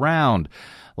around,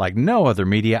 like no other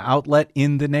media outlet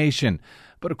in the nation.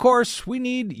 But of course, we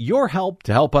need your help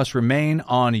to help us remain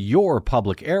on your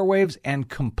public airwaves and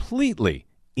completely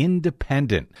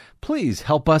independent. Please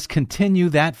help us continue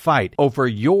that fight over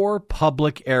your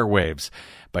public airwaves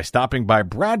by stopping by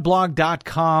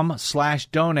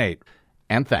BradBlog.com/donate.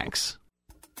 And thanks.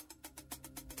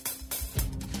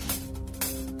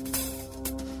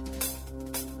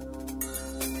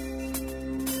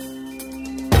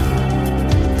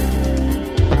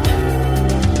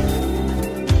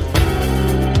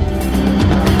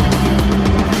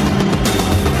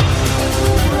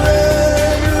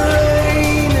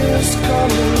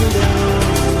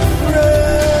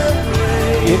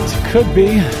 Could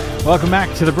be. Welcome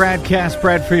back to the Bradcast.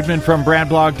 Brad Friedman from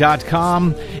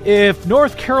BradBlog.com. If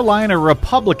North Carolina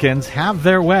Republicans have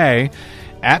their way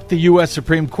at the U.S.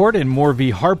 Supreme Court in Moore v.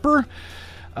 Harper,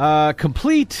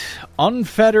 complete,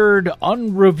 unfettered,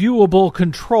 unreviewable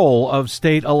control of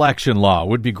state election law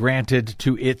would be granted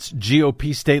to its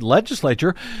GOP state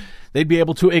legislature. They'd be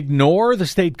able to ignore the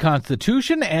state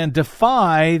constitution and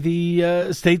defy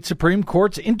the state Supreme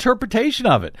Court's interpretation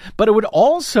of it. But it would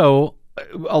also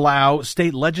allow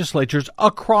state legislatures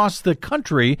across the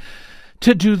country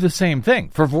to do the same thing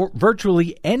for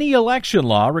virtually any election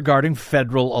law regarding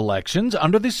federal elections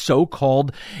under the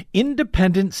so-called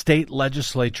independent state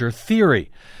legislature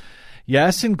theory.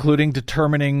 Yes, including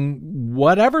determining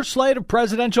whatever slate of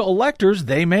presidential electors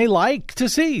they may like to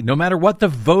see, no matter what the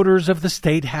voters of the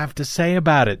state have to say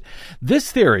about it.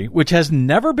 This theory, which has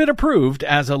never been approved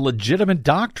as a legitimate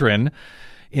doctrine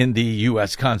in the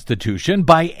U.S. Constitution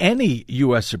by any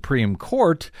U.S. Supreme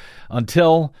Court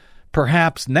until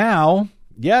perhaps now,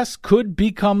 yes, could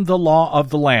become the law of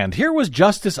the land. Here was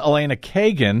Justice Elena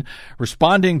Kagan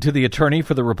responding to the attorney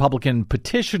for the Republican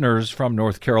petitioners from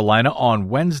North Carolina on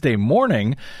Wednesday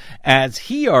morning as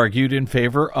he argued in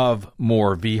favor of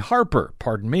Moore v. Harper,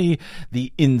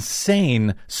 the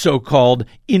insane so-called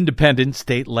independent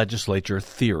state legislature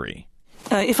theory.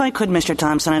 If I could, Mr.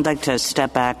 Thompson, I'd like to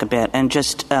step back a bit and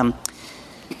just,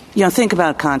 think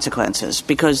about consequences,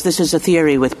 because this is a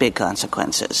theory with big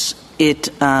consequences. It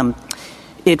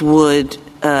would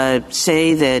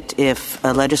say that if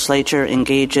a legislature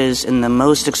engages in the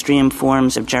most extreme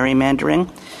forms of gerrymandering,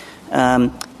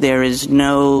 there is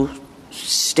no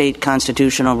state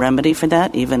constitutional remedy for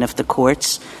that, even if the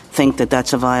courts think that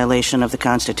that's a violation of the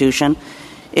Constitution.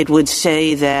 It would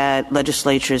say that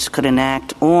legislatures could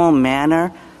enact all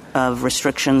manner of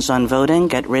restrictions on voting,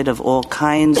 get rid of all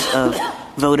kinds of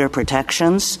voter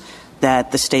protections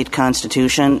that the state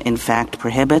constitution, in fact,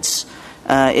 prohibits.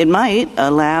 It might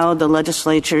allow the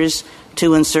legislatures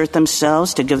to insert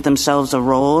themselves, to give themselves a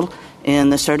role in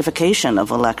the certification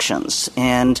of elections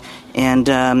and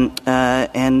the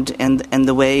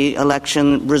way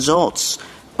election results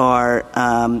are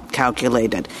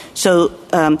calculated. So.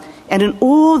 And in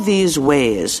all these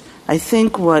ways, I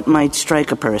think what might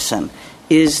strike a person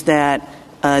is that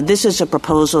this is a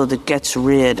proposal that gets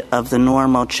rid of the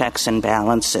normal checks and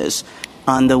balances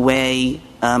on the way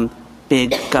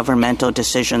big governmental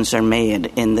decisions are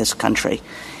made in this country.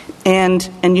 And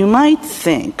you might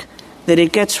think that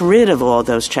it gets rid of all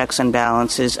those checks and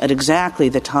balances at exactly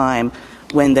the time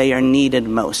when they are needed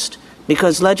most.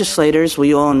 Because legislators,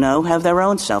 we all know, have their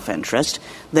own self-interest.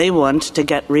 They want to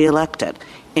get reelected.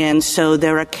 And so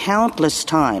there are countless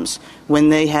times when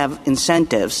they have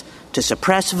incentives to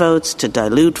suppress votes, to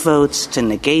dilute votes, to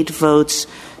negate votes,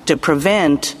 to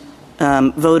prevent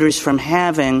voters from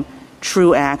having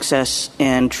true access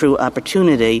and true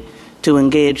opportunity to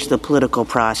engage the political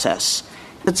process.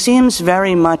 It seems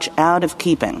very much out of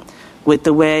keeping with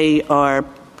the way our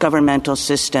governmental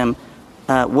system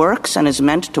works and is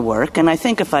meant to work. And I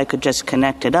think if I could just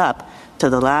connect it up to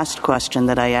the last question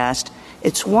that I asked,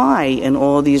 it's why in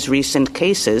all these recent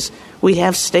cases we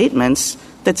have statements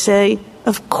that say,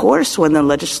 of course, when the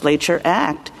legislature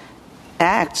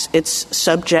acts, it's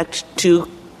subject to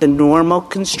the normal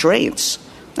constraints.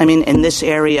 I mean, in this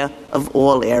area of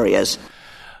all areas.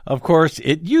 Of course,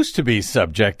 it used to be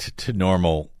subject to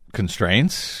normal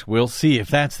constraints. We'll see if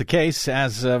that's the case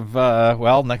as of,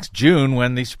 next June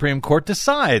when the Supreme Court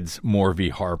decides Moore v.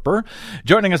 Harper.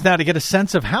 Joining us now to get a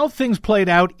sense of how things played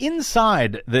out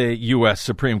inside the U.S.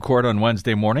 Supreme Court on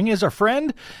Wednesday morning is our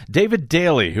friend David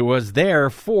Daley, who was there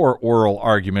for oral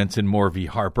arguments in Moore v.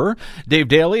 Harper. Dave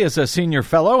Daley is a senior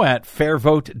fellow at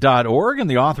fairvote.org and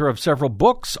the author of several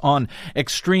books on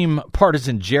extreme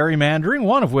partisan gerrymandering,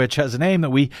 one of which has a name that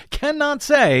we cannot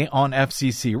say on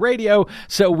FCC radio,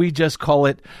 so we just call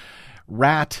it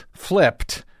Rat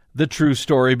Flipped. the true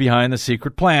story behind the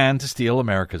secret plan to steal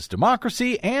America's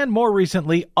democracy, and more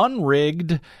recently,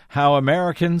 Unrigged, how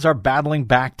Americans are battling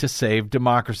back to save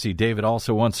democracy. David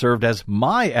also once served as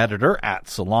my editor at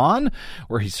Salon,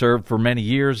 where he served for many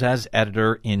years as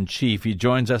editor-in-chief. He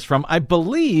joins us from, I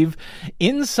believe,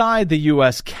 inside the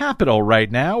U.S. Capitol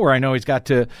right now, where I know he's got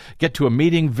to get to a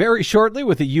meeting very shortly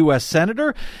with a U.S.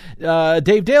 Senator.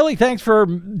 Dave Daly, thanks for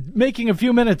making a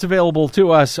few minutes available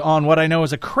to us on what I know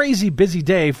is a crazy busy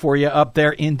day for you up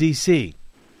there in D.C.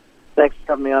 Thanks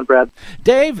for having me on, Brad.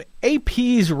 Dave,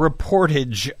 AP's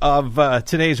reportage of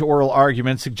today's oral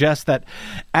argument suggests that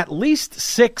at least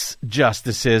 6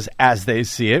 justices, as they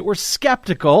see it, were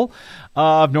skeptical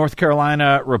of North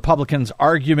Carolina Republicans'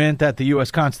 argument that the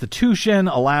U.S. Constitution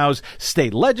allows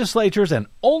state legislatures and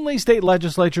only state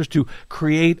legislatures to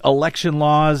create election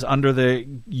laws under the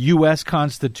U.S.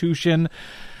 Constitution.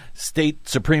 State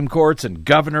Supreme Courts and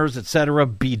governors, etc.,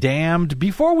 be damned.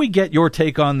 Before we get your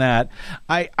take on that,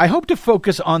 I hope to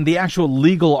focus on the actual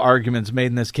legal arguments made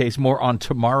in this case more on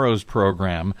tomorrow's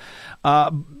program.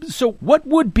 So what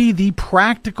would be the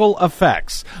practical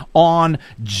effects on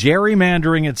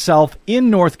gerrymandering itself in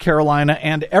North Carolina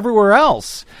and everywhere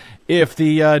else if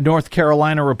the North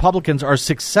Carolina Republicans are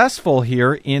successful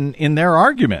here in their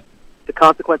argument? The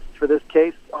consequences for this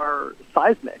case are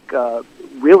seismic.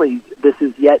 Really, this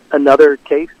is yet another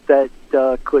case that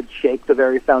could shake the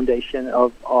very foundation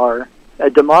of our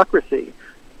democracy.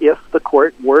 If the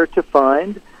court were to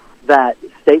find that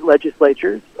state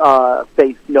legislatures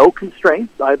face no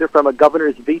constraints, either from a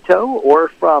governor's veto or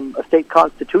from a state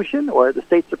constitution or the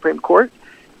state Supreme Court,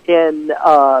 in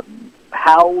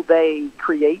how they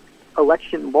create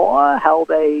election law, how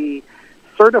they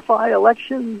certify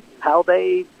elections, how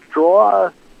they draw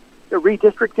a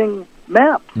redistricting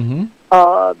map,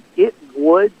 it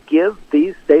would give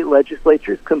these state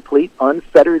legislatures complete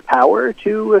unfettered power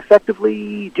to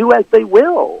effectively do as they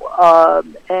will.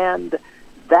 And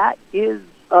that is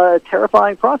a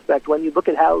terrifying prospect when you look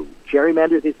at how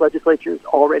gerrymandered these legislatures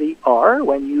already are,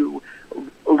 when you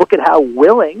look at how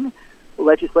willing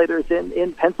legislators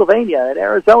in Pennsylvania and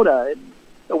Arizona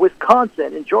and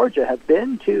Wisconsin and Georgia have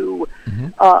been to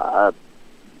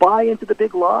buy into the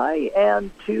big lie and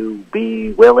to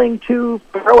be willing to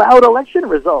throw out election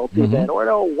results even, or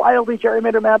to wildly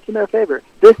gerrymander maps in their favor.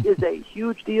 This is a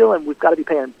huge deal, and we've got to be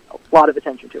paying a lot of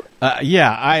attention to it.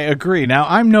 Yeah, I agree. Now,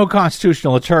 I'm no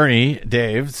constitutional attorney,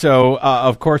 Dave, so,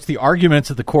 of course, the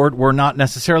arguments of the court were not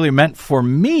necessarily meant for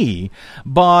me,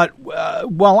 but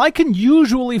while I can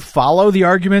usually follow the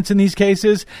arguments in these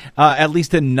cases, at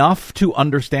least enough to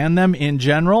understand them in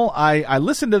general, I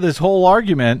listened to this whole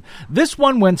argument. This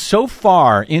one went so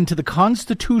far into the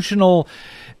constitutional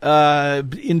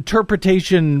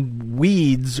interpretation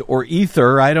weeds or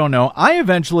ether, I don't know. I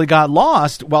eventually got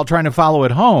lost while trying to follow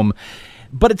it home.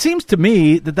 But it seems to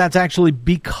me that that's actually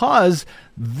because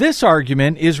this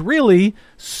argument is really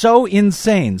so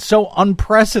insane, so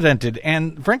unprecedented,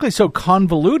 and frankly so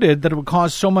convoluted that it would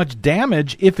cause so much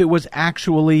damage if it was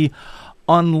actually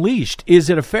unleashed. Is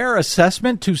it a fair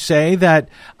assessment to say that,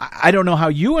 I don't know how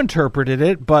you interpreted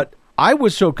it, but I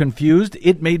was so confused,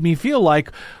 it made me feel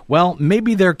like, well,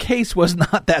 maybe their case was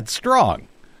not that strong.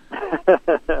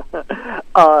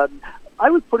 I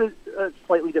would put it a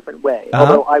slightly different way,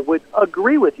 although I would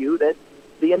agree with you that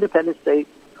the independent state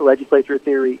legislature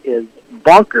theory is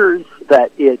bonkers,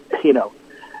 that it, and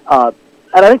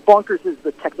I think bonkers is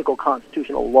the technical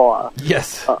constitutional law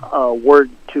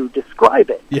word to describe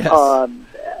it. Yes.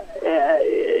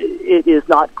 It is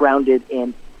not grounded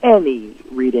in any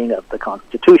reading of the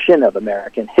Constitution, of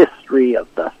American history, of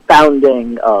the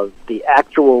founding, of the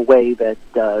actual way that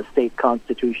state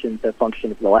constitutions have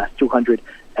functioned for the last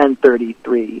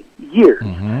 233 years.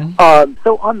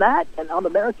 So on that, and on the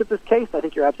merits of this case, I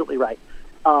think you're absolutely right.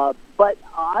 But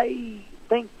I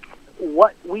think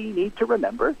what we need to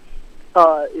remember is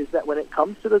that when it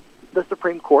comes to the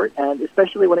Supreme Court, and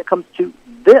especially when it comes to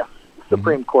this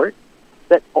Supreme Court,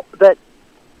 that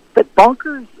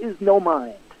bonkers is no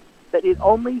mind, that it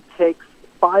only takes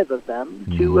 5 of them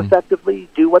to effectively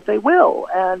do what they will.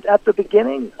 And at the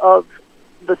beginning of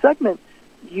the segment,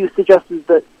 you suggested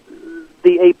that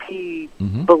the AP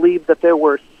believed that there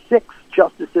were 6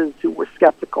 justices who were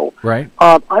skeptical. Right.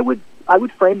 I would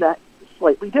frame that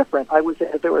slightly different. I would say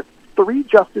that there were 3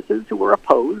 justices who were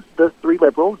opposed, the 3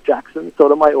 liberals, Jackson,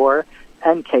 Sotomayor,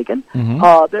 and Kagan.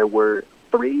 There were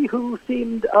 3 who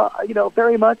seemed,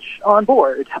 very much on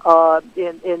board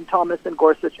in Thomas and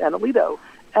Gorsuch and Alito.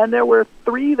 And there were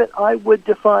 3 that I would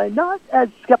define not as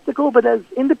skeptical, but as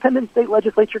independent state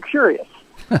legislature curious.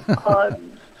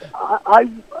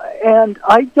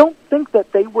 I don't think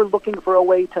that they were looking for a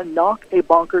way to knock a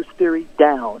bonkers theory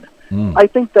down. I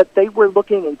think that they were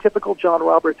looking in typical John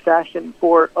Roberts fashion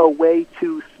for a way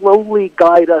to slowly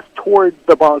guide us towards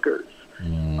the bonkers.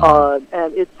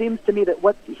 And it seems to me that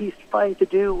what he's trying to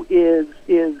do is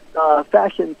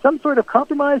fashion some sort of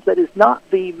compromise that is not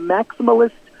the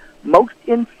maximalist, most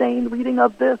insane reading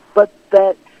of this, but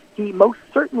that he most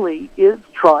certainly is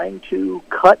trying to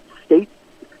cut state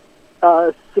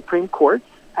Supreme Courts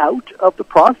out of the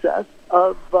process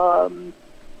of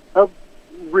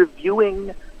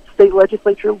reviewing state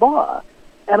legislature law.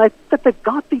 And I think that they've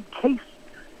got the case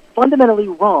fundamentally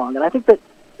wrong. And I think that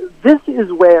this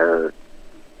is where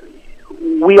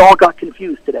we all got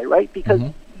confused today, right? Because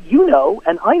you know,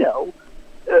 and I know,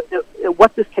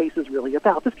 what this case is really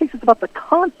about. This case is about the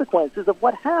consequences of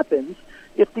what happens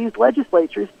if these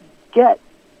legislatures get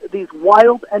these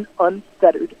wild and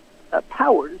unfettered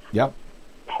powers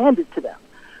handed to them.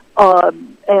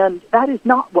 And that is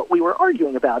not what we were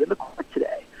arguing about in the court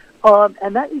today.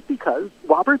 And that is because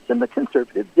Roberts and the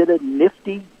conservatives did a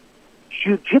nifty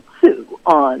jujitsu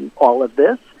on all of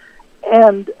this,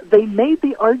 and they made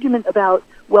the argument about,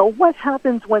 well, what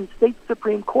happens when state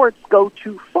Supreme Courts go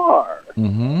too far?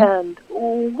 And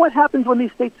what happens when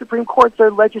these state Supreme Courts are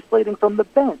legislating from the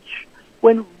bench?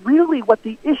 When really what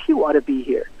the issue ought to be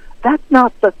here, that's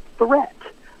not the threat.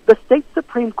 The state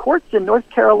Supreme Courts in North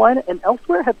Carolina and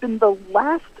elsewhere have been the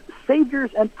last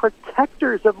saviors and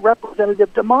protectors of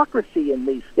representative democracy in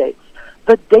these states.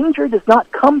 The danger does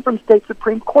not come from state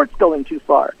Supreme Courts going too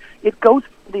far. It goes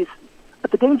from these,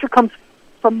 but the danger comes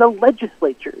from the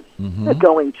legislatures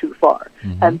going too far.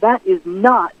 And that is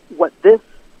not what this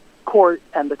court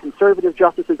and the conservative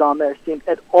justices on there seem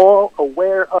at all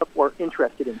aware of or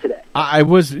interested in today. I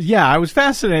was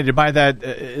fascinated by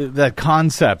that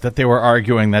concept that they were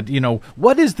arguing that,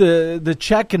 what is the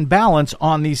check and balance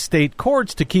on these state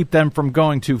courts to keep them from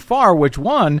going too far, which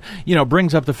one,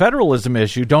 brings up the federalism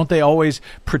issue. Don't they always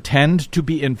pretend to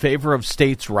be in favor of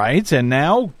states' rights? And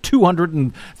now,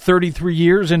 233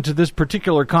 years into this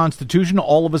particular constitution,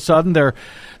 all of a sudden they're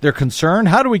concerned.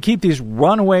 How do we keep these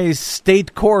runaway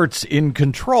state courts in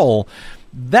control?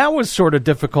 That was sort of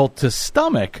difficult to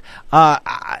stomach. And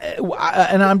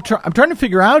I'm trying to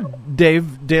figure out,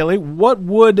 Dave Daly, what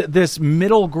would this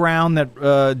middle ground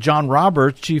that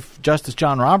Chief Justice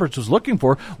John Roberts was looking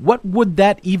for, what would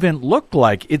that even look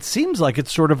like? It seems like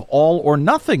it's sort of all or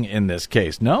nothing in this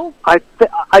case, no?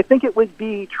 I think it would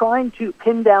be trying to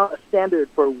pin down a standard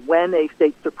for when a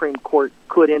state Supreme Court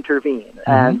could intervene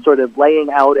and sort of laying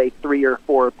out a 3 or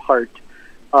 4 part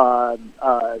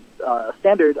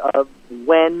standard of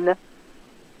when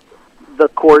the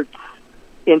court's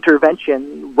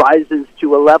intervention rises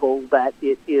to a level that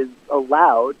it is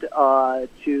allowed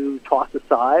to toss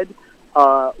aside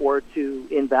or to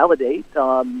invalidate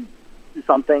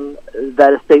something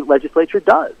that a state legislature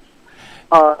does.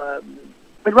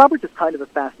 But Roberts is kind of a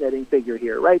fascinating figure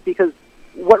here, right? Because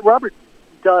what Roberts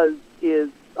does is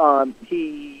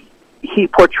he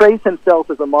portrays himself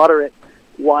as a moderate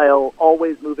while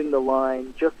always moving the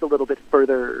line just a little bit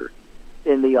further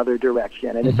in the other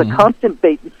direction. And it's a constant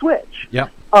bait and switch.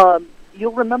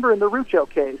 You'll remember in the Rucho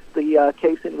case, the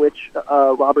case in which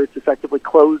Roberts effectively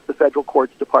closed the federal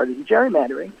courts to partisan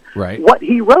gerrymandering. Right. What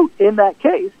he wrote in that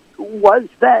case was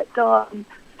that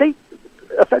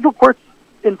federal courts'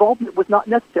 involvement was not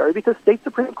necessary because state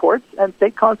Supreme Courts and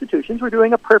state constitutions were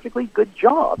doing a perfectly good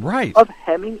job of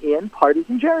hemming in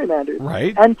partisan gerrymanders.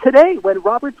 Right. And today, when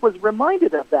Roberts was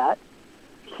reminded of that,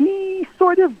 he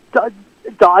sort of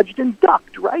dodged and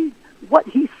ducked, right? What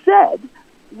he said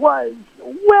was,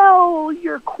 well,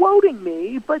 you're quoting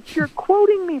me, but you're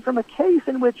quoting me from a case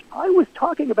in which I was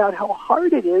talking about how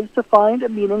hard it is to find a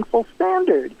meaningful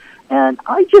standard. And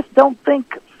I just don't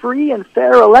think free and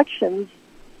fair elections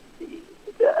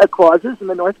clauses in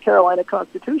the North Carolina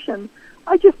Constitution,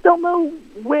 I just don't know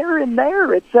where in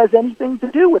there it says anything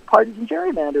to do with partisan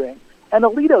gerrymandering. And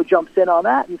Alito jumps in on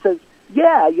that and says,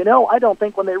 yeah, I don't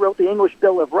think when they wrote the English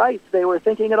Bill of Rights they were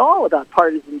thinking at all about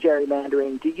partisan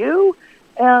gerrymandering. Do you?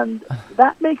 And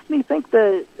that makes me think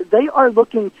that they are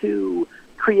looking to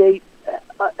create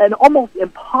an almost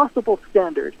impossible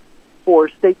standard for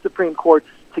state Supreme Courts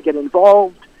to get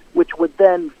involved, which would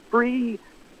then free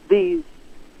these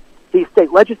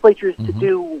state legislatures to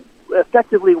do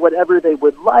effectively whatever they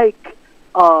would like,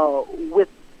 with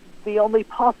the only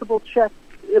possible check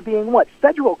being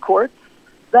federal courts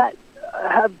that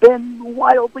have been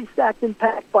wildly stacked and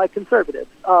packed by conservatives.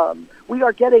 We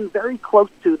are getting very close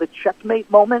to the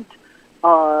checkmate moment,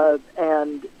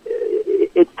 and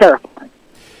it's terrifying.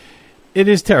 It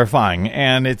is terrifying,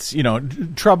 and it's,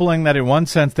 troubling that in one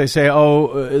sense they say,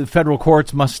 federal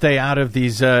courts must stay out of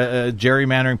these partisan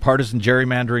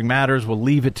gerrymandering matters. We'll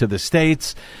leave it to the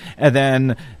states. And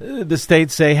then the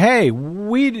states say, hey,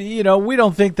 we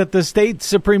don't think that the state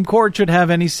Supreme Court should have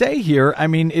any say here. I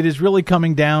mean, it is really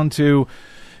coming down to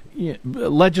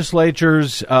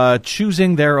legislatures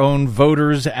choosing their own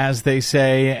voters, as they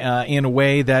say, in a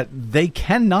way that they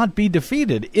cannot be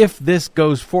defeated if this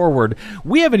goes forward.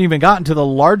 We haven't even gotten to the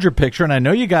larger picture, and I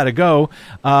know you got to go.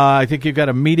 I think you've got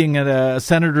a meeting at a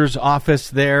senator's office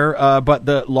there, but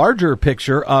the larger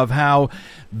picture of how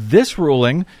this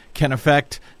ruling can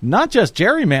affect not just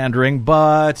gerrymandering,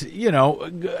 but,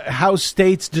 how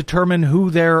states determine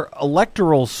who their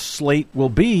electoral slate will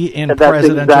be in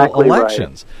presidential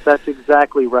elections. Right. That's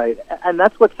exactly right. And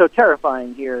that's what's so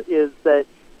terrifying here is that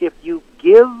if you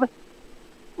give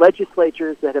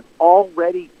legislatures that have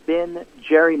already been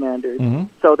gerrymandered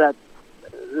so that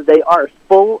they are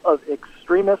full of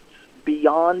extremists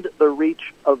beyond the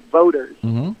reach of voters,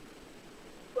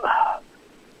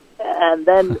 and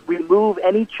then remove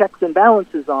any checks and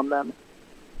balances on them,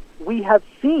 we have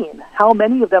seen how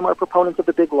many of them are proponents of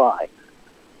the big lie.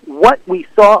 What we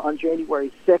saw on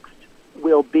January 6th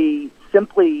will be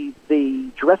simply the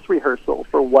dress rehearsal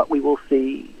for what we will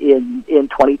see in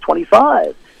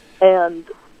 2025. And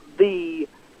the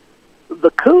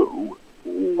coup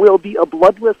will be a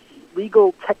bloodless,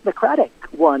 legal, technocratic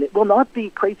one. It will not be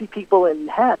crazy people in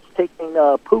hats taking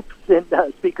poops in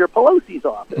Speaker Pelosi's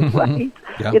office, right?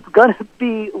 Yeah. It's going to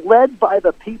be led by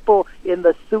the people in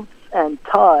the suits and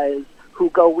ties who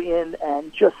go in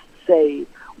and just say,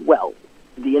 well,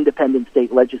 the independent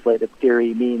state legislative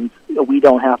theory means we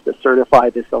don't have to certify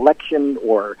this election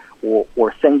or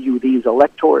send you these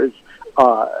electors.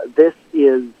 This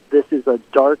is a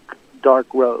dark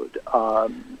road,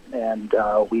 and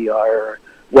we are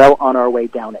well on our way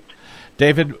down it.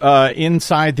 David,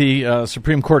 inside the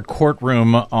Supreme Court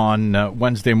courtroom on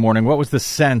Wednesday morning, what was the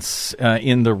sense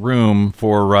in the room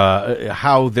for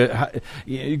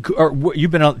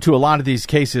you've been to a lot of these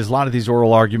cases, a lot of these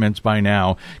oral arguments by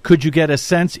now. Could you get a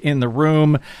sense in the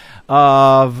room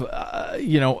of,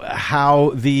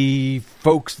 how the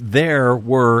folks there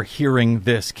were hearing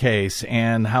this case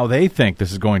and how they think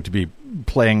this is going to be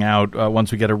playing out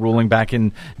once we get a ruling back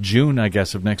in June, I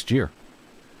guess, of next year?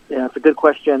 Yeah, it's a good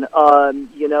question.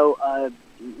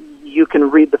 You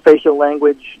can read the facial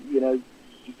language. You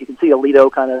can see Alito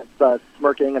kind of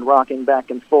smirking and rocking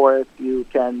back and forth. You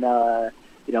can,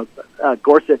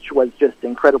 Gorsuch was just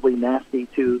incredibly nasty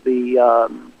to the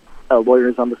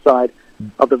lawyers on the side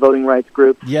of the voting rights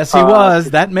group. Yes, he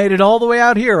was. That made it all the way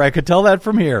out here. I could tell that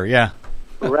from here, yeah.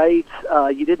 Right.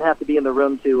 You didn't have to be in the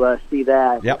room to see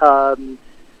that. Yep.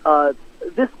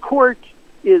 This court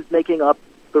is making up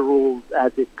the rules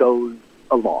as it goes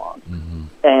along.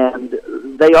 And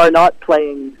they are not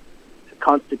playing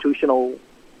constitutional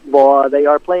law. They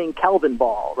are playing Calvin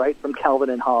ball, right, from Calvin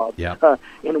and Hobbes,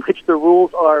 in which the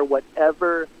rules are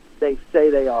whatever they say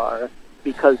they are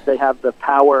because they have the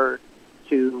power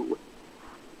to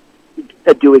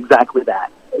do exactly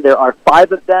that. There are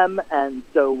 5 of them, and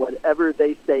so whatever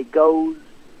they say goes,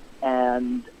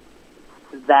 and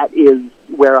that is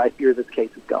where I fear this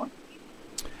case is going.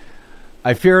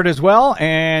 I fear it as well,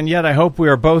 and yet I hope we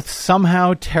are both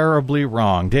somehow terribly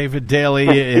wrong. David Daley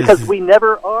is... Because we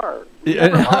never are.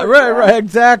 Right,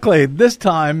 exactly. This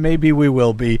time, maybe we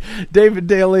will be. David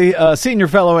Daley, senior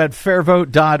fellow at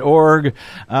fairvote.org,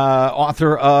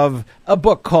 author of a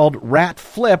book called Rat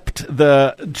Flipped,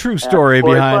 the true story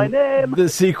behind the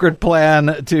secret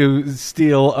plan to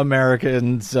steal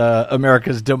America's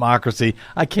democracy.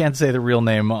 I can't say the real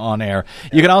name on air.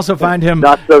 You can also find him...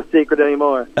 Not so secret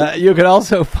anymore. You can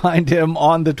also find him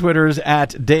on the Twitters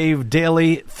at Dave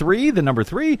Daley 3, the number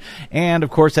 3, and,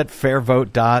 of course, at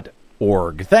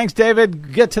fairvote.org. Thanks,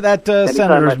 David. Get to that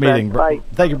senators meeting. Bye.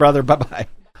 Thank you, brother. Bye-bye.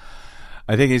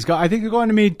 I think he's going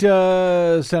to meet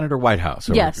Senator Whitehouse,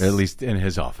 or yes, at least in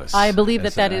his office. I believe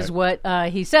that is what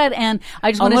he said, and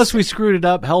I just unless we screwed it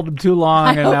up, held him too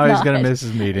long, and now he's going to miss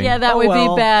his meeting. Yeah, that would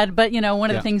be bad. But one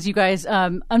of the things you guys,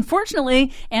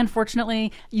 unfortunately and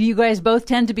fortunately, you guys both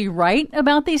tend to be right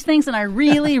about these things, and I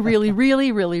really, really,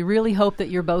 really, really, really hope that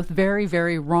you're both very,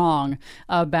 very wrong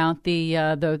about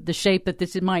the shape that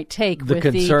this might take the with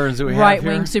concerns the that we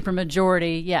right-wing have here.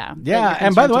 supermajority. Yeah,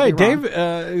 and by the way,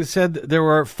 Dave said there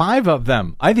were 5 of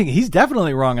them. I think he's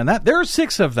definitely wrong on that. There are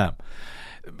 6 of them.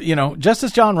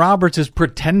 Justice John Roberts is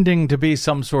pretending to be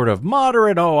some sort of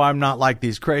moderate. Oh, I'm not like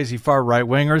these crazy far right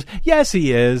wingers. Yes,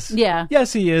 he is. Yeah.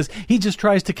 Yes, he is. He just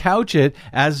tries to couch it,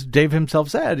 as Dave himself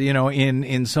said,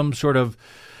 in some sort of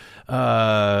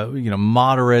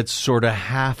moderate sort of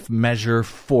half measure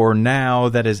for now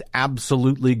that is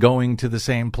absolutely going to the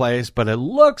same place, but it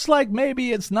looks like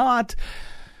maybe it's not.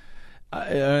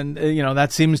 And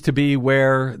that seems to be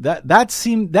where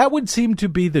that would seem to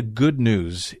be the good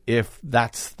news if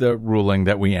that's the ruling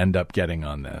that we end up getting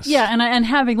on this. Yeah, and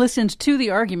having listened to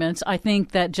the arguments, I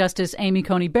think that Justice Amy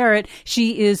Coney Barrett,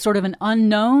 she is sort of an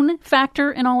unknown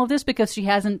factor in all of this because she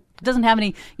doesn't have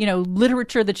any,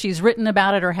 literature that she's written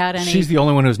about it or had any. She's the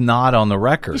only one who's not on the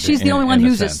record. She's the only one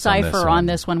who's a cipher on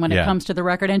this one when it comes to the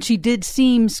record. And she did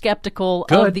seem skeptical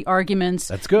of the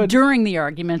arguments during the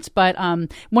arguments. But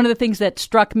one of the things that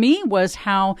struck me was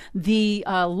how the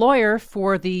lawyer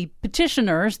for the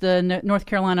petitioners, the North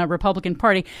Carolina Republican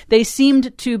Party, they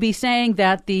seemed to be saying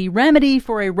that the remedy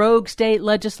for a rogue state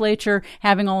legislature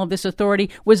having all of this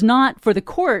authority was not for the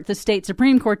court, the state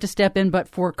Supreme Court, to step in, but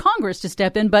for Congress to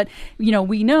step in. But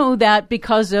we know that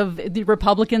because of the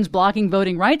Republicans blocking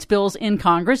voting rights bills in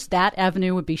Congress, that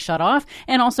avenue would be shut off.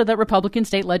 And also that Republican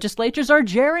state legislatures are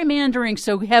gerrymandering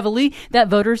so heavily that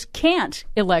voters can't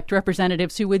elect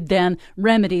representatives who would then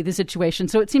remedy the situation.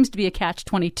 So it seems to be a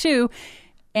catch-22.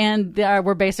 And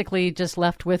we're basically just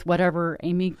left with whatever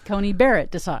Amy Coney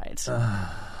Barrett decides.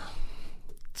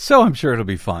 So I'm sure it'll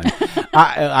be fun.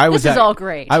 This is all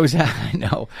great. I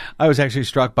know. I was actually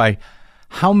struck by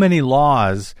how many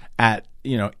laws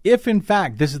if in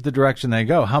fact this is the direction they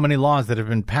go, how many laws that have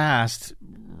been passed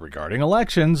regarding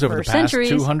elections over the past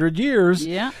 200 years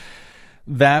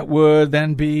that would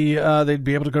then be, they'd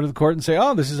be able to go to the court and say,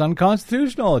 oh, this is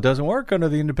unconstitutional. It doesn't work under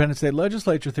the independent state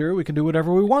legislature theory. We can do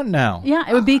whatever we want now. Yeah,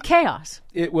 it would be chaos.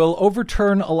 It will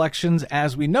overturn elections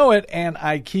as we know it. And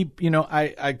I keep,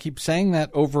 I keep saying that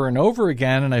over and over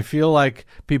again. And I feel like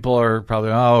people are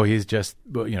probably, oh, he's just,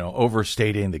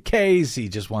 overstating the case. He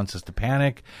just wants us to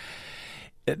panic.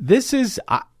 This is,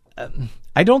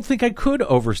 I don't think I could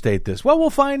overstate this. Well,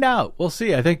 we'll find out. We'll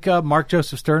see. I think Mark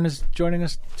Joseph Stern is joining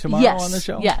us tomorrow on the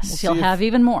show. Yes, he'll have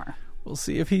even more. We'll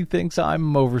see if he thinks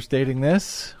I'm overstating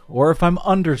this or if I'm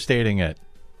understating it.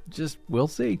 We'll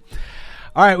see.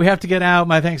 All right, we have to get out.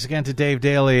 My thanks again to Dave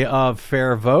Daly of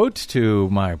Fair Vote, to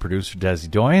my producer, Desi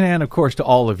Doyen, and, of course, to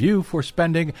all of you for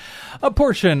spending a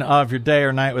portion of your day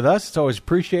or night with us. It's always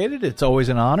appreciated. It's always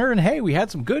an honor. And, hey, we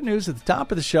had some good news at the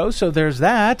top of the show, so there's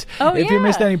that. If you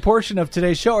missed any portion of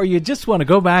today's show or you just want to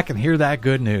go back and hear that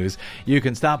good news, you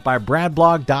can stop by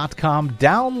bradblog.com,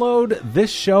 download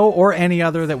this show or any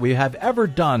other that we have ever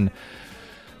done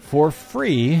for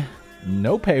free.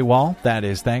 No paywall. That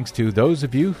is thanks to those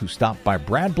of you who stop by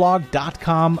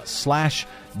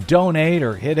bradblog.com/donate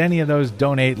or hit any of those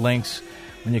donate links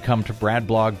when you come to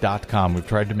bradblog.com. We've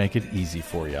tried to make it easy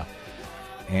for you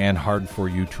and hard for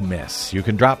you to miss. You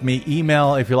can drop me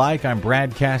email if you like. I'm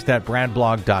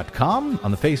bradcast@bradblog.com.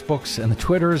 On the Facebooks and the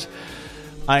Twitters,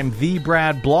 I'm the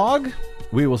Brad Blog.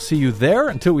 We will see you there.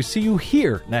 Until we see you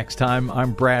here next time,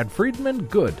 I'm Brad Friedman.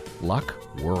 Good luck,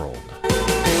 world.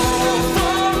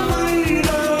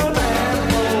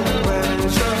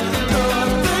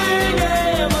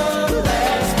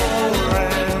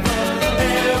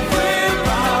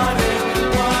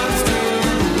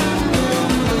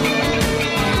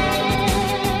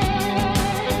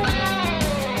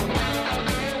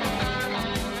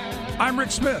 I'm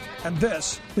Rick Smith, and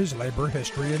this is Labor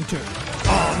History in 2.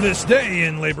 On this day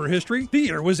in labor history, the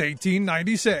year was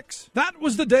 1896. That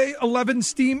was the day 11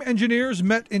 steam engineers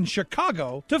met in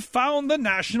Chicago to found the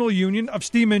National Union of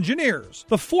Steam Engineers,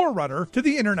 the forerunner to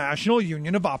the International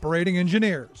Union of Operating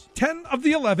Engineers. 10 of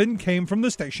the 11 came from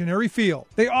the stationary field.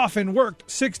 They often worked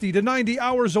 60 to 90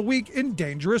 hours a week in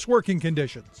dangerous working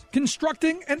conditions.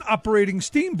 Constructing and operating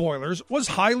steam boilers was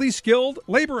highly skilled,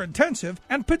 labor-intensive,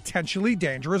 and potentially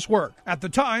dangerous work. At the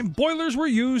time, boilers were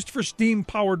used for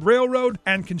steam-powered railroad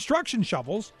and construction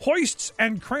shovels, hoists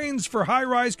and cranes for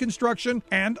high-rise construction,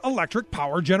 and electric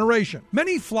power generation.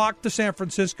 Many flocked to San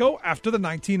Francisco after the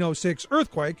 1906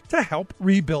 earthquake to help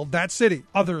rebuild that city.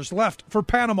 Others left for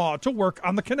Panama to work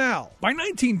on the canal. By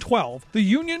 1912, the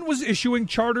union was issuing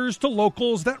charters to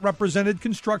locals that represented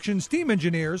construction steam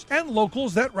engineers and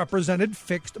locals that represented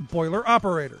fixed boiler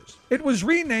operators. It was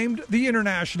renamed the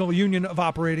International Union of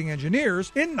Operating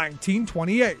Engineers in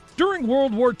 1928. During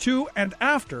World War II and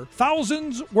after,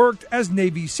 thousands worked as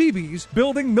Navy Seabees,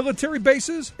 building military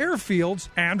bases, airfields,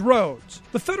 and roads.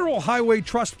 The Federal Highway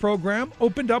Trust Program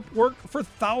opened up work for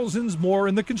thousands more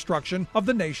in the construction of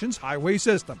the nation's highway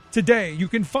system. Today, you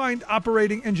can find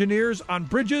operating engineers on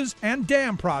bridges and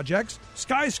dam projects,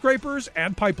 skyscrapers,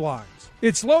 and pipelines.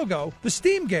 Its logo, the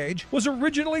steam gauge, was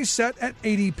originally set at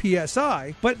 80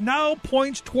 psi, but now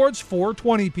points towards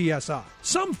 420 psi.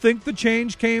 Some think the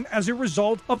change came as a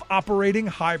result of operating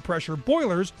high-pressure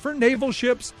boilers for naval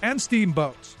ships and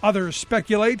steamboats. Others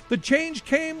speculate the change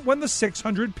came when the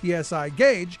 600 psi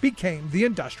gauge became the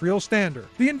industrial standard.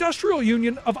 The Industrial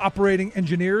Union of Operating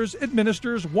Engineers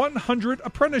administers 100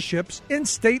 apprenticeships in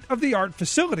state-of-the-art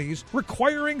facilities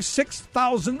requiring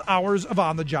 6,000 hours of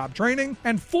on-the-job training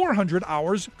and 400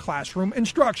 hours classroom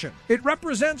instruction. It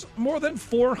represents more than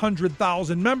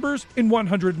 400,000 members in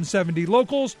 170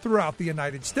 locals throughout the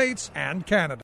United States and Canada.